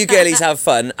 Well, you girlies have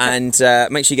fun, and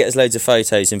make sure you get us loads of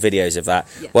photos and videos of that.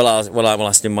 Yeah. While I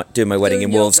do my wedding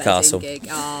in Wolves Castle. Gig.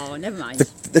 Oh, never mind.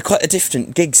 They're quite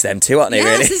different gigs, them two, aren't they?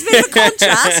 Yes, really? there's a bit of a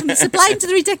contrast from the sublime to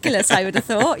the ridiculous. I would have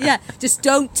thought. Yeah, just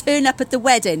don't turn up at the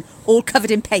wedding all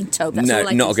covered in paint, Tobe. That's all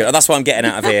I not good. That's what I'm getting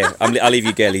out of here. I'll leave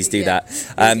you girlies do that.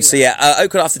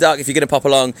 Oakwood After Dark. If you're going to pop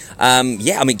along,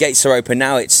 gates are open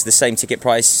now. It's the same ticket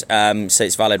price, so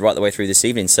it's valid right the way through this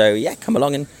evening. So come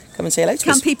along and come and say hello to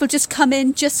us. Can people just come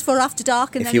in just for After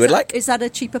Dark? And if you would like. Is that a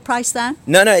cheaper price then?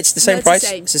 No, it's the same price.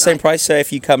 It's the same price. So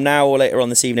if you come now or later on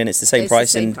this evening, it's the same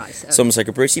price. It's almost like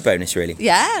a Brucey bonus, really.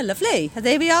 Yeah, lovely.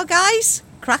 There we are, guys.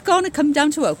 Crack on and come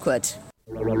down to Oakwood.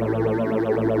 Here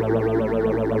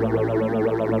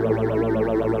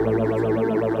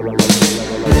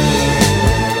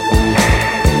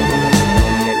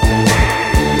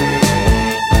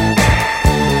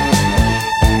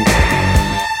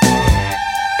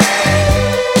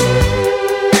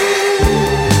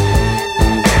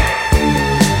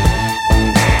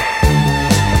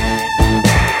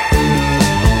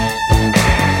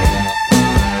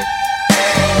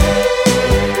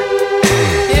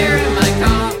in my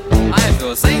car, I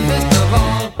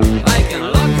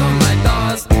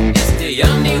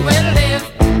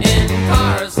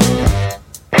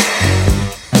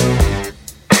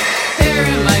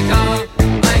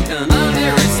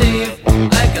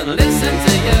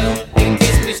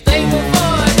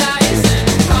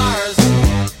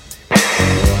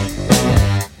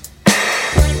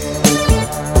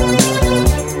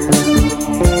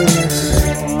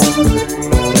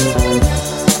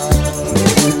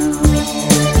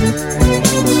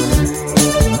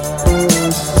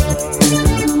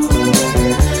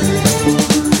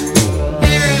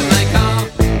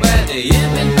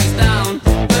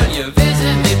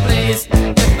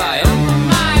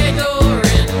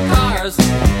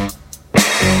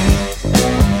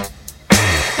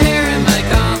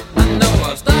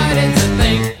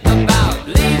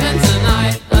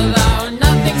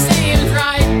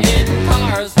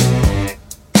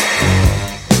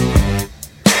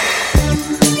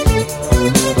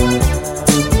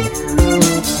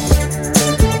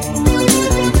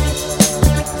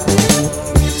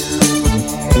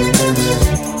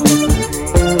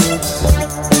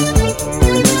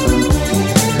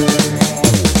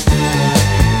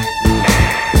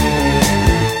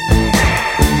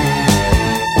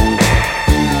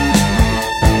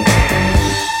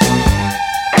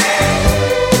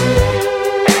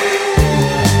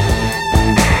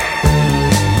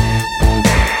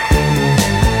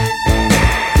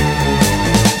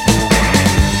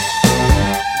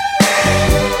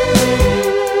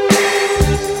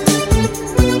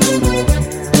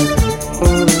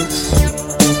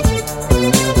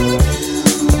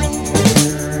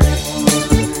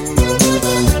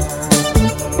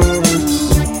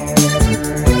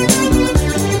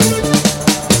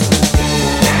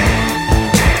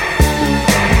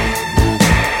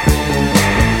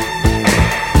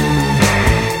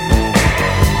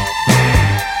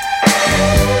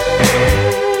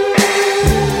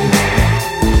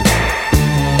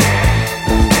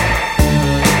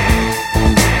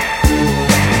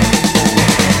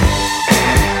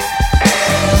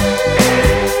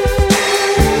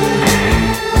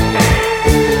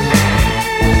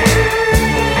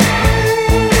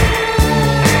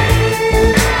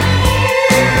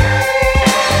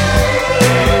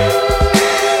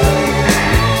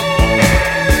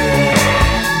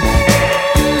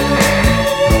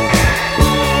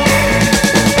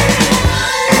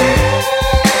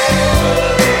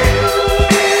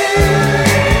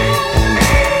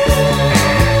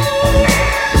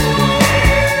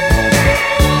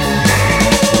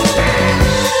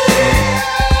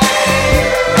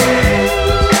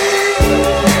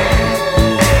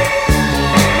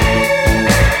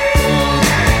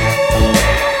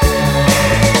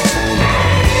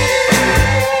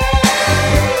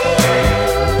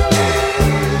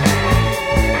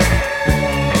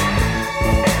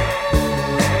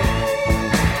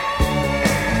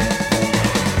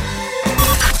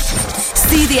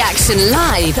the action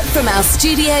live from our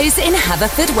studios in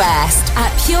Haverfordwest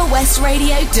at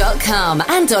purewestradio.com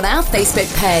and on our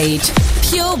Facebook page,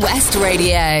 Pure West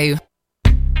Radio.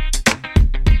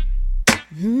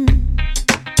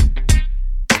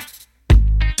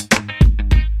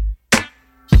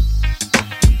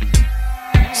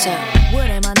 So, what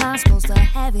am I not supposed to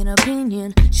have an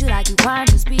opinion? Should I keep quiet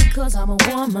just because I'm a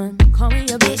woman? Call me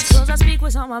a bitch cause I speak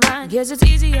what's on my mind. Guess it's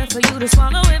easier for you to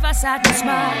swallow if I sat and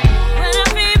smile. When a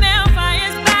female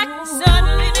fires back,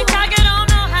 suddenly they talk and don't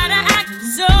know how to act.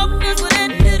 So here's what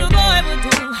any little boy would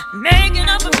do, making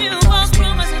up a few false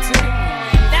rumors or two.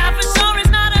 That for sure is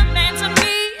not a man to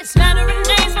me. It's slandering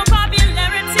names for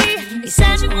popularity. He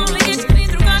says you only get to me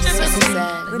through controversy,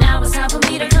 but now it's time for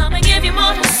me to come and give you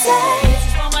more to say.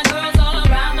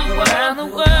 Around the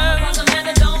world, from the men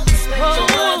that don't respect your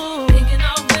worth. Thinking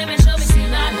of women, show me see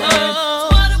like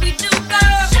words. What do we do,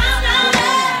 girl? Shout out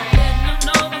loud, letting them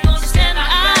know we're gonna stand our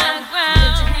ground.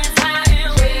 Put your hands high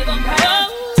and wave them proud.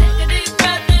 Take a deep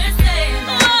breath and say,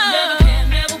 never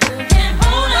can, never will, can't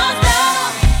hold us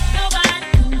down. Nobody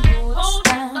can hold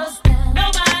us down.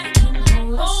 Nobody can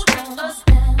hold us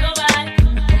down. Nobody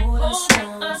can hold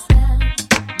us down.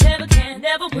 Never can,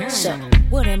 never will. So,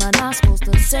 what am I not supposed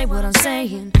to say what I'm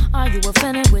saying? Are you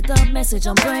offended with the message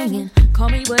I'm bringing? Call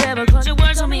me whatever, cause your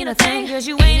words don't mean a thing. Cause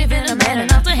you ain't even a man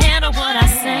enough to handle what I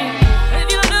say.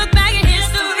 If you look back at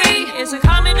history, it's a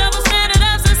common double standard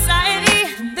of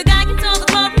society. The guy can tell the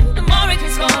glory, the more he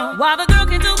can score, while the girl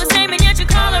can do the same and yet you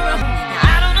call her a.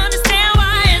 I don't understand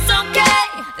why it's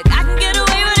okay. The guy can get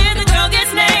away with it, the girl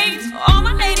gets named. All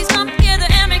my ladies come together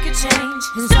and make a change.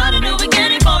 And start a new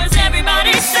beginning for us,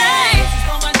 everybody say.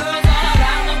 For my girls all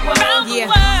around the world. Yeah.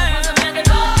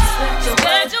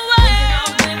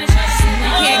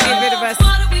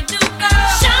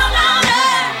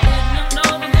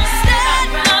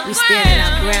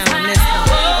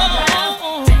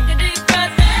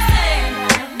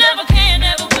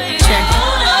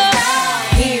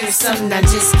 Something I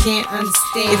just can't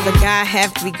understand. If a guy have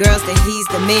 3 girls, then he's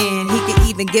the man. He could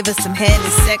even give us some head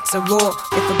and sex or raw.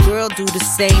 If a girl do the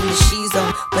same, then she's on.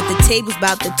 But the table's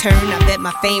about to turn, I bet my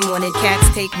fame on it. Cats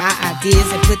take my ideas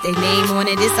and put their name on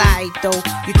it. It's alright though,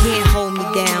 you can't hold me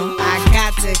down. I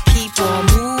got to keep on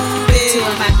moving. Two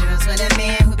of my girls with a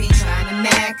man who be trying to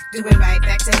mac. Do it right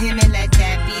back to him and let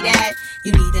that be that.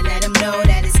 You need to let him know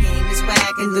that his game is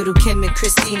whack. And little Kim and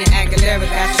Christina Aguilera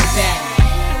got your back.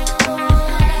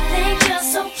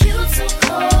 So cute, so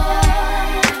cold.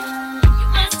 You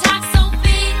must talk so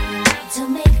big to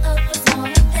make up for small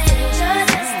things.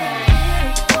 Just as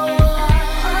all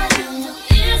you do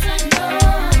is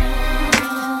ignore.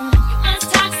 You must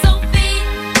talk so big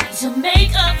to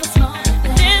make up for small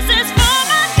things. This is for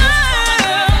my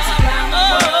girls around the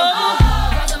world.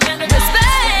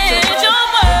 Respect your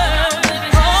word.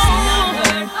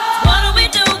 What do we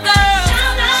do, girl?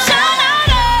 Shout out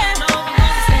and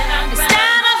stand our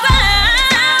ground.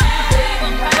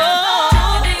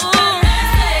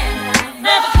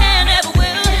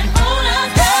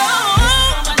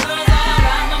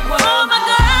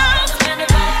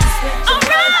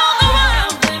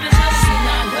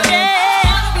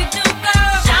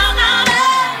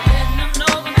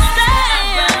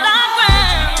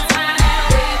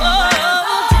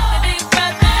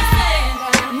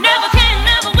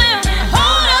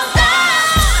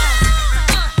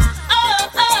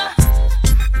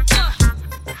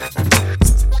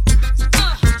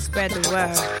 Spread the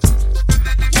word.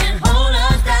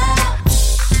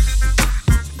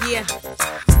 Yeah.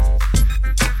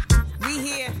 We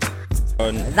here.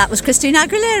 That was Christina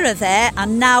Aguilera there,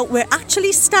 and now we're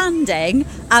actually standing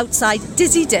outside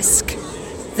Dizzy Disc,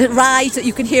 the ride that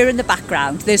you can hear in the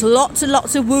background. There's lots and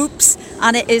lots of whoops,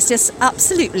 and it is just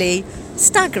absolutely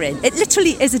staggering. It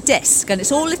literally is a disc, and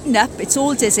it's all lit up, it's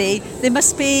all dizzy. There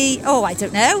must be, I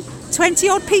don't know, 20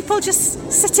 odd people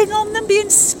just sitting on them being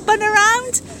spun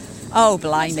around. Oh,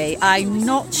 blimey, I'm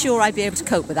not sure I'd be able to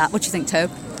cope with that. What do you think, Toe?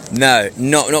 No,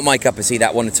 not my cup of tea,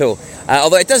 that one at all.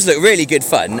 Although it does look really good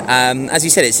fun. As you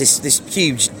said, it's this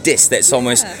huge disc that's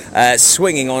almost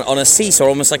swinging on a seesaw,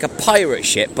 almost like a pirate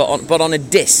ship, but on a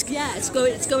disc. Yeah, it's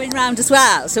going round as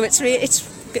well. So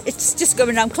it's just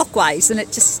going around clockwise, and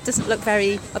it just doesn't look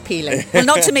very appealing. Well,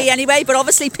 not to me anyway, but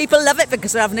obviously people love it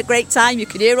because they're having a great time. You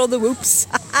can hear all the whoops.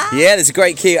 Yeah, there's a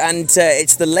great queue, and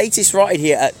it's the latest ride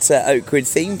here at Oakwood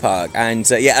theme park. And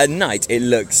at night it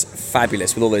looks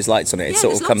fabulous with all those lights on it. It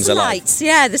sort of comes alive. Lights.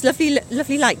 Yeah, there's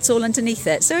lovely lights all underneath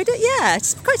it. So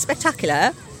it's quite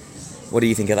spectacular. What do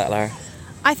you think of that, Lara?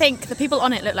 I think the people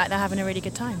on it look like they're having a really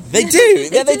good time. They do.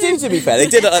 Yeah, they do, to be fair. They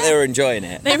did look like they were enjoying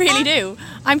it. They really do.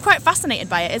 I'm quite fascinated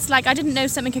by it. It's like I didn't know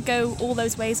something could go all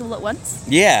those ways all at once.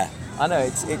 Yeah, I know.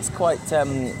 It's quite...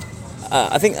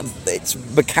 I think it's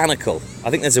mechanical. I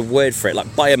think there's a word for it,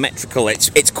 like biometrical.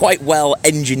 It's quite well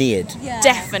engineered. Yeah.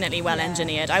 Definitely well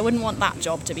engineered. I wouldn't want that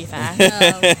job, to be fair.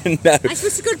 No. I suppose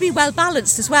it's got to be well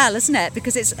balanced as well, isn't it?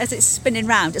 Because as it's spinning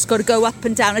round, it's got to go up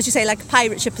and down, as you say, like a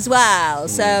pirate ship as well.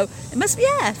 So it must be,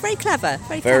 very clever.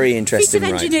 Very interesting. Feat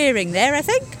of engineering there, I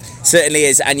think. Certainly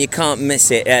is, and you can't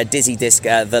miss it. Dizzy Disc,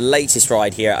 the latest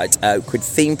ride here at Oakwood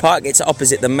Theme Park. It's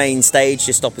opposite the main stage,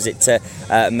 just opposite to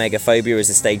Megaphobia, as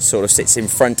the stage sort of sits in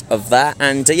front of that.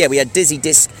 And we had Dizzy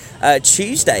Disc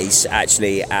Tuesdays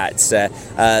actually at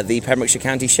the Pembrokeshire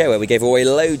County Show, where we gave away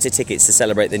loads of tickets to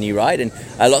celebrate the new ride, and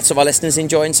lots of our listeners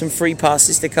enjoying some free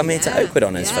passes to come here to Oakwood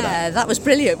on us for that. Yeah, that was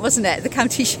brilliant, wasn't it? The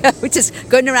county show, just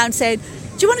going around saying,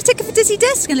 "Do you want a ticket for Dizzy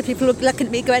Disc?" And the people were looking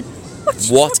at me going,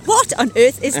 What on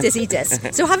earth is Dizzy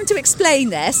Disc? So having to explain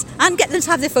this and get them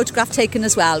to have their photograph taken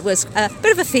as well was a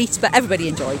bit of a feat, but everybody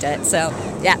enjoyed it. So,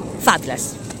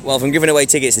 fabulous. Well, from giving away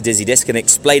tickets to Dizzy Disc and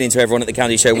explaining to everyone at the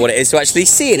county show what it is to actually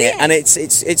seeing it, and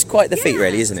it's quite the feat,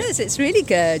 really, isn't it? It is. It's really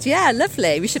good. Yeah,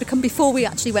 lovely. We should have come before we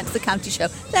actually went to the county show.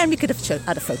 Then we could have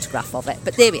had a photograph of it.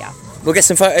 But there we are. We'll get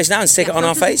some photos now and stick it on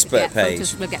our Facebook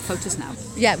page. We'll get photos now.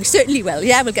 Yeah, we certainly will.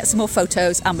 Yeah, we'll get some more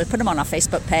photos and we'll put them on our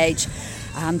Facebook page.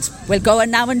 And we'll go on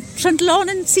now and trundle on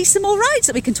and see some more rides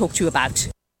that we can talk to you about.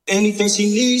 Anything she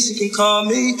needs, she can call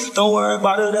me. Don't worry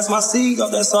about it, that's my seed,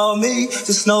 that's all me.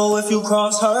 Just know if you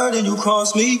cross her, then you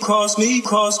cross me, cross me,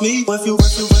 cross me. If you.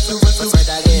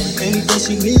 Anything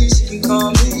she needs, she can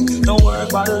call me. Don't worry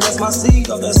about it, that's my seed,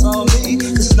 that's all me.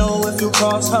 Just know if you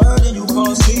cross her, then you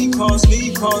cross me, cross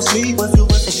me, cross me. If you.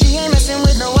 She ain't messing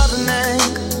with no other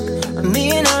man.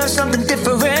 Me and her, something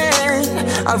different.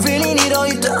 I really need all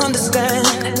you to understand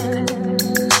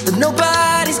that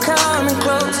nobody's coming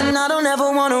close, and I don't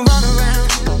ever wanna run around.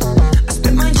 I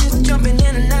spent my youth jumping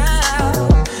in and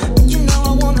out, but you know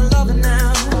I wanna love her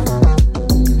now,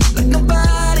 like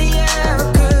nobody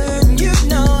ever could. And you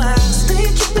know I stay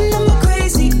tripping on my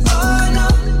crazy. Oh no,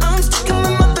 I'm sticking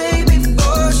with my baby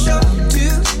for sure.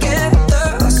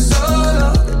 Together or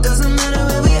solo, it doesn't matter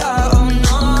where we are. Oh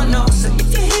no, no. So if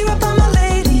you hear about my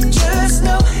lady, just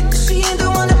know that she ain't the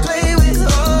one to play with.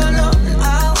 Oh no, and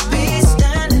I'll be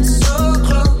standing so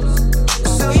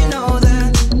close, so you know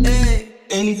that. Hey.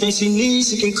 Anything she needs,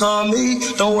 she can call me.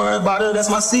 Don't worry about it, that's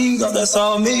my seed, that's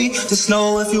all me. Just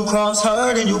know if you cross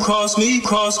her, then you cross me,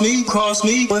 cross me, cross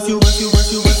me. If you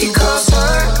cross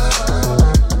her,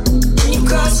 then you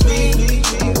cross me.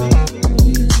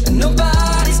 And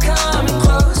nobody's coming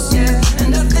close,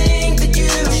 and I think that you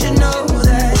should know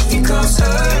that if you cross her,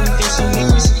 anything she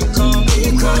needs, she can call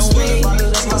me. you cross me.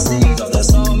 That's my seed,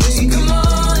 that's all me. So come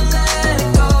on, let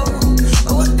it go.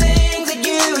 Oh, I think that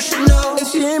you should know. If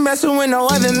she ain't messing with no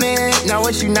other man, now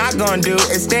what you not gonna do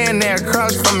is stand there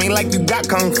across from me like you got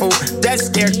kung fu. That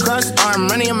scared cross arm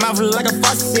running your mouth like a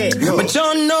faucet. But you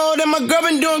don't know that my girl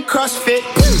been doing CrossFit.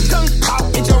 Kung pop,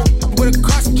 hit your with a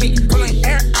cross kick, pulling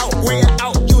air out, way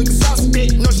out, you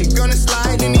exhausted. No, she gonna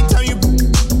slide anytime you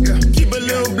keep a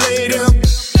little blade up.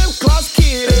 Class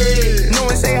kid, no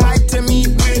one say hi to me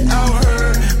without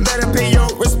her. Better pay your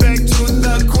respect to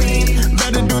the queen.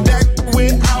 Better do that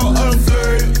without a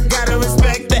flirt. Gotta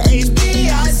respect the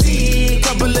HBIC.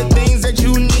 Couple of things that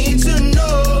you need to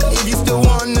know if you still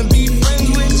wanna be friends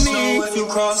with me. If you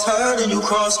cross her, then you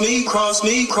cross me, cross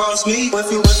me, cross me.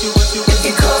 If you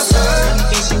cross her,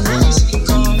 anything she needs, she can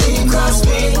call me. you cross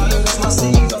me. That's my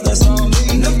seed, that's all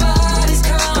me. Nobody's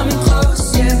coming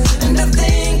close, and I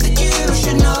think that you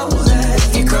should know that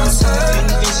if you cross her,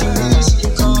 Anything she needs, she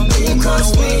can call me. you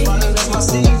cross me. That's my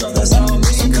seed, that's all me.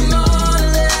 So come on,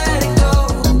 let it go.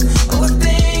 Oh, I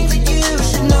think that you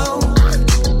should know.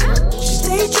 She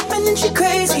stay tripping and she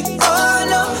crazy. Oh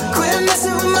no, quit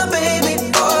messing with my baby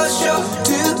for sure.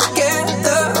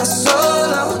 Together or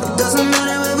solo, it doesn't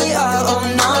matter where we are. Oh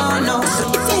no, no. So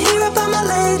if you hear about my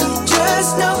lady,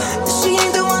 just know that she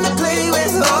ain't the one to play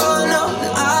with. Oh no,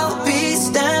 and I'll be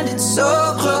standing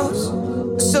so close,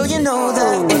 so you know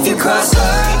that if you cross her,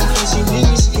 Anything she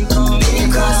needs, she can call me. you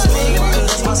cross me.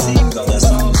 That's my seed, that's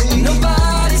all me.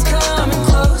 Nobody's coming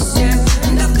close,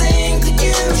 and I think that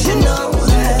you should know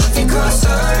that if you cross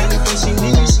her, Anything she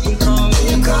needs, she can call me.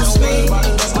 you cross me.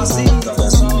 That's my seed,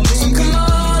 that's all me. So come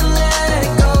on, let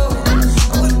it go.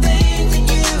 Oh, I think that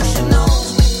you should know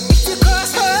if you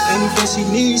cross her. Anything she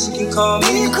needs, she can call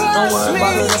me. Don't worry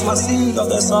about it, that's my seed,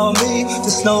 that's all me.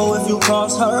 Just know if you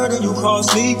cross her, then you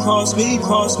cross me, cross me,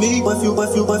 cross me.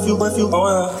 If you, oh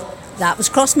yeah. That was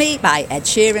Cross Me by Ed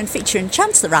Sheeran featuring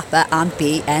Chance the Rapper and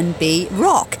BNB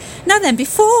Rock. Now then,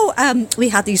 before we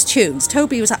had these tunes,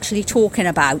 Toby was actually talking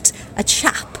about a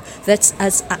chap that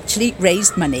has actually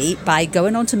raised money by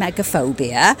going on to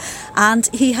Megaphobia, and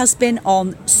he has been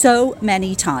on so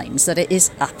many times that it is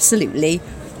absolutely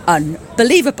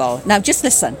unbelievable. Now just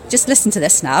listen to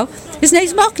this now. His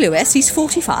name's Mark Lewis, he's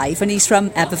 45 and he's from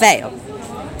Ebervale.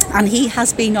 And he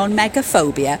has been on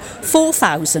Megaphobia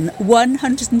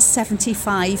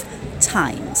 4,175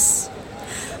 times.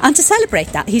 And to celebrate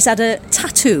that, he's had a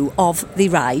tattoo of the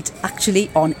ride actually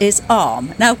on his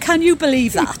arm. Now, can you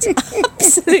believe that?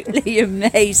 Absolutely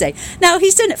amazing. Now,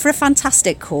 he's done it for a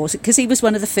fantastic cause because he was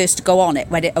one of the first to go on it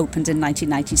when it opened in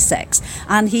 1996.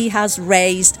 And he has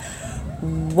raised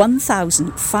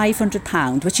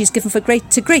 £1,500, which he's given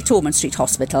to Great Ormond Street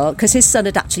Hospital because his son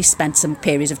had actually spent some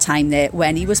period of time there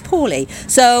when he was poorly.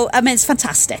 So, I mean, it's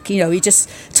fantastic. You know, he just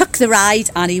took the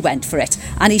ride and he went for it.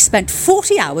 And he spent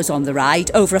 40 hours on the ride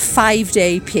over a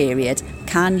 5-day period.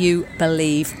 Can you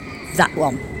believe that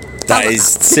one? That is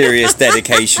serious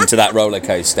dedication to that roller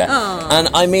coaster. And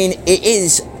I mean, it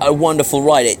is a wonderful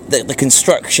ride. The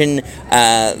construction,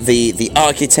 the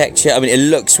architecture, I mean, it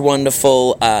looks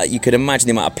wonderful. You could imagine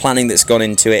the amount of planning that's gone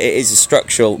into it. It is a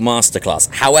structural masterclass.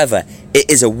 However, it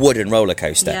is a wooden roller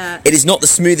coaster. Yeah. It is not the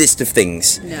smoothest of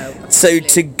things. No. So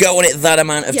to go on it that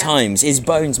amount of times, his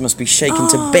bones must be shaken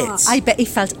to bits. I bet he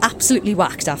felt absolutely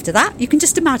whacked after that. You can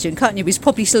just imagine, can't you? He's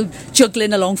probably still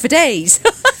juggling along for days.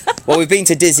 Well, we've been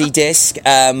to Dizzy Disc.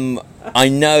 I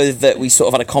know that we sort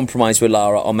of had a compromise with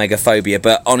Lara on Megaphobia,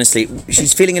 but honestly,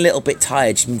 she's feeling a little bit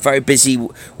tired. She's been very busy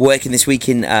working this week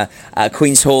in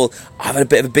Queen's Hall. I've had a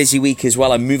bit of a busy week as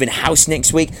well. I'm moving house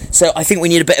next week, so I think we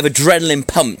need a bit of adrenaline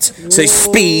pumped. Whoa. So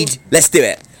speed, let's do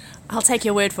it. I'll take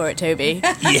your word for it, Toby.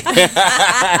 The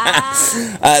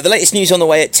latest news on the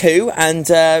way at 2, and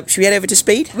should we head over to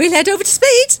Speed? We'll head over to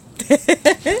Speed.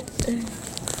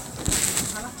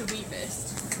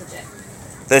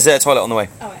 There's a toilet on the way.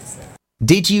 Oh, excellent.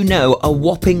 Did you know a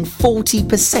whopping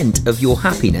 40% of your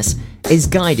happiness is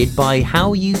guided by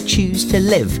how you choose to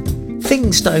live?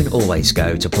 Things don't always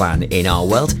go to plan in our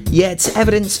world, yet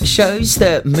evidence shows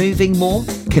that moving more,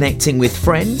 connecting with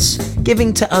friends,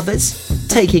 giving to others,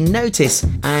 taking notice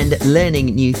and learning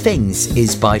new things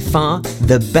is by far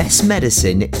the best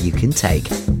medicine you can take.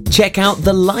 Check out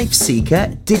the Life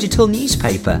Seeker digital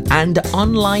newspaper and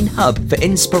online hub for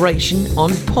inspiration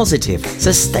on positive,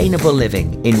 sustainable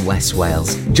living in West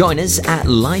Wales. Join us at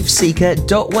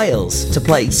lifeseeker.wales to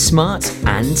play smart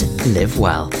and live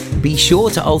well. Be sure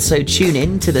to also tune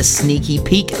in to the Sneaky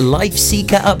Peek Life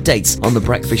Seeker updates on The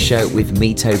Breakfast Show with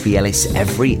me, Toby Ellis,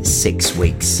 every 6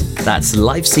 weeks. That's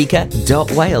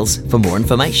lifeseeker.wales for more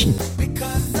information.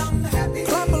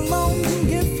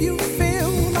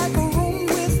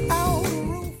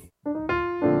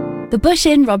 The Bush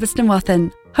Inn, Robertson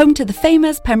Wathen, home to the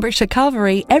famous Pembrokeshire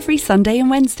Carvery every Sunday and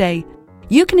Wednesday.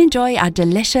 You can enjoy our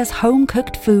delicious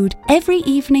home-cooked food every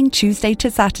evening, Tuesday to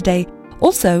Saturday.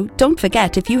 Also, don't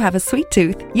forget, if you have a sweet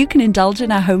tooth, you can indulge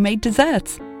in our homemade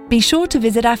desserts. Be sure to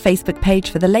visit our Facebook page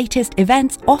for the latest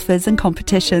events, offers and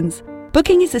competitions.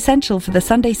 Booking is essential for the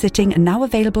Sunday sitting and now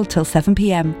available till 7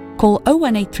 p.m. Call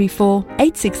 01834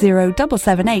 860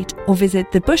 778 or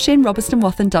visit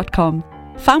thebushinrobertsonwathen.com.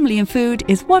 Family and food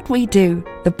is what we do.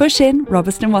 The Bush Inn,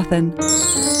 Robertson Wathen.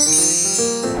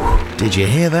 Did you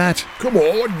hear that? Come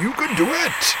on, you can do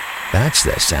it. That's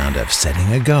the sound of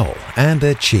setting a goal and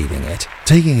achieving it.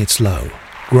 Taking it slow,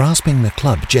 grasping the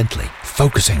club gently,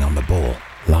 focusing on the ball,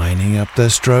 lining up the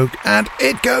stroke, and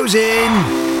it goes in!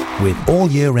 With all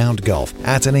year-round golf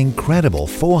at an incredible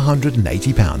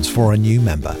 £480 for a new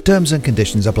member. Terms and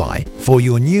conditions apply. For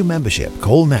your new membership,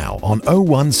 call now on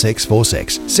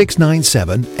 01646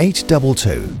 697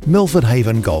 822. Milford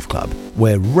Haven Golf Club,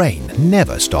 where rain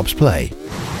never stops play.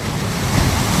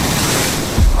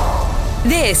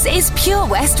 This is Pure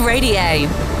West Radio.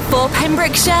 For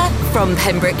Pembrokeshire, from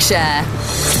Pembrokeshire.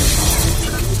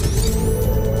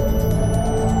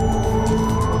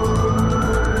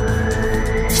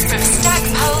 From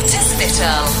Stackpole to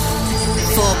Spittal.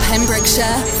 For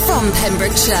Pembrokeshire, from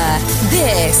Pembrokeshire.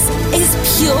 This is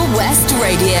Pure West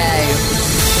Radio.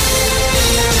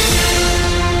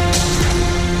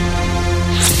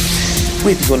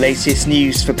 With your latest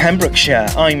news for Pembrokeshire,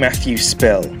 I'm Matthew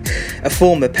Spill. A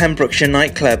former Pembrokeshire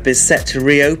nightclub is set to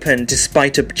reopen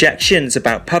despite objections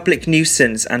about public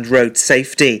nuisance and road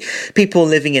safety. People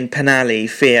living in Penally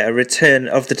fear a return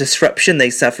of the disruption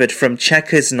they suffered from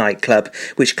Chequers nightclub,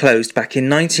 which closed back in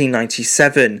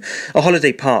 1997. A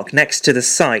holiday park next to the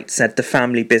site said the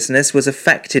family business was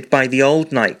affected by the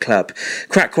old nightclub.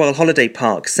 Crackwell Holiday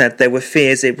Park said there were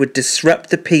fears it would disrupt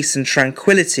the peace and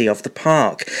tranquility of the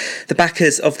park. The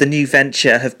backers of the new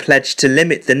venture have pledged to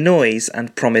limit the noise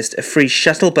and promised a free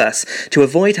shuttle bus to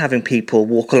avoid having people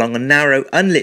walk along a narrow, unlit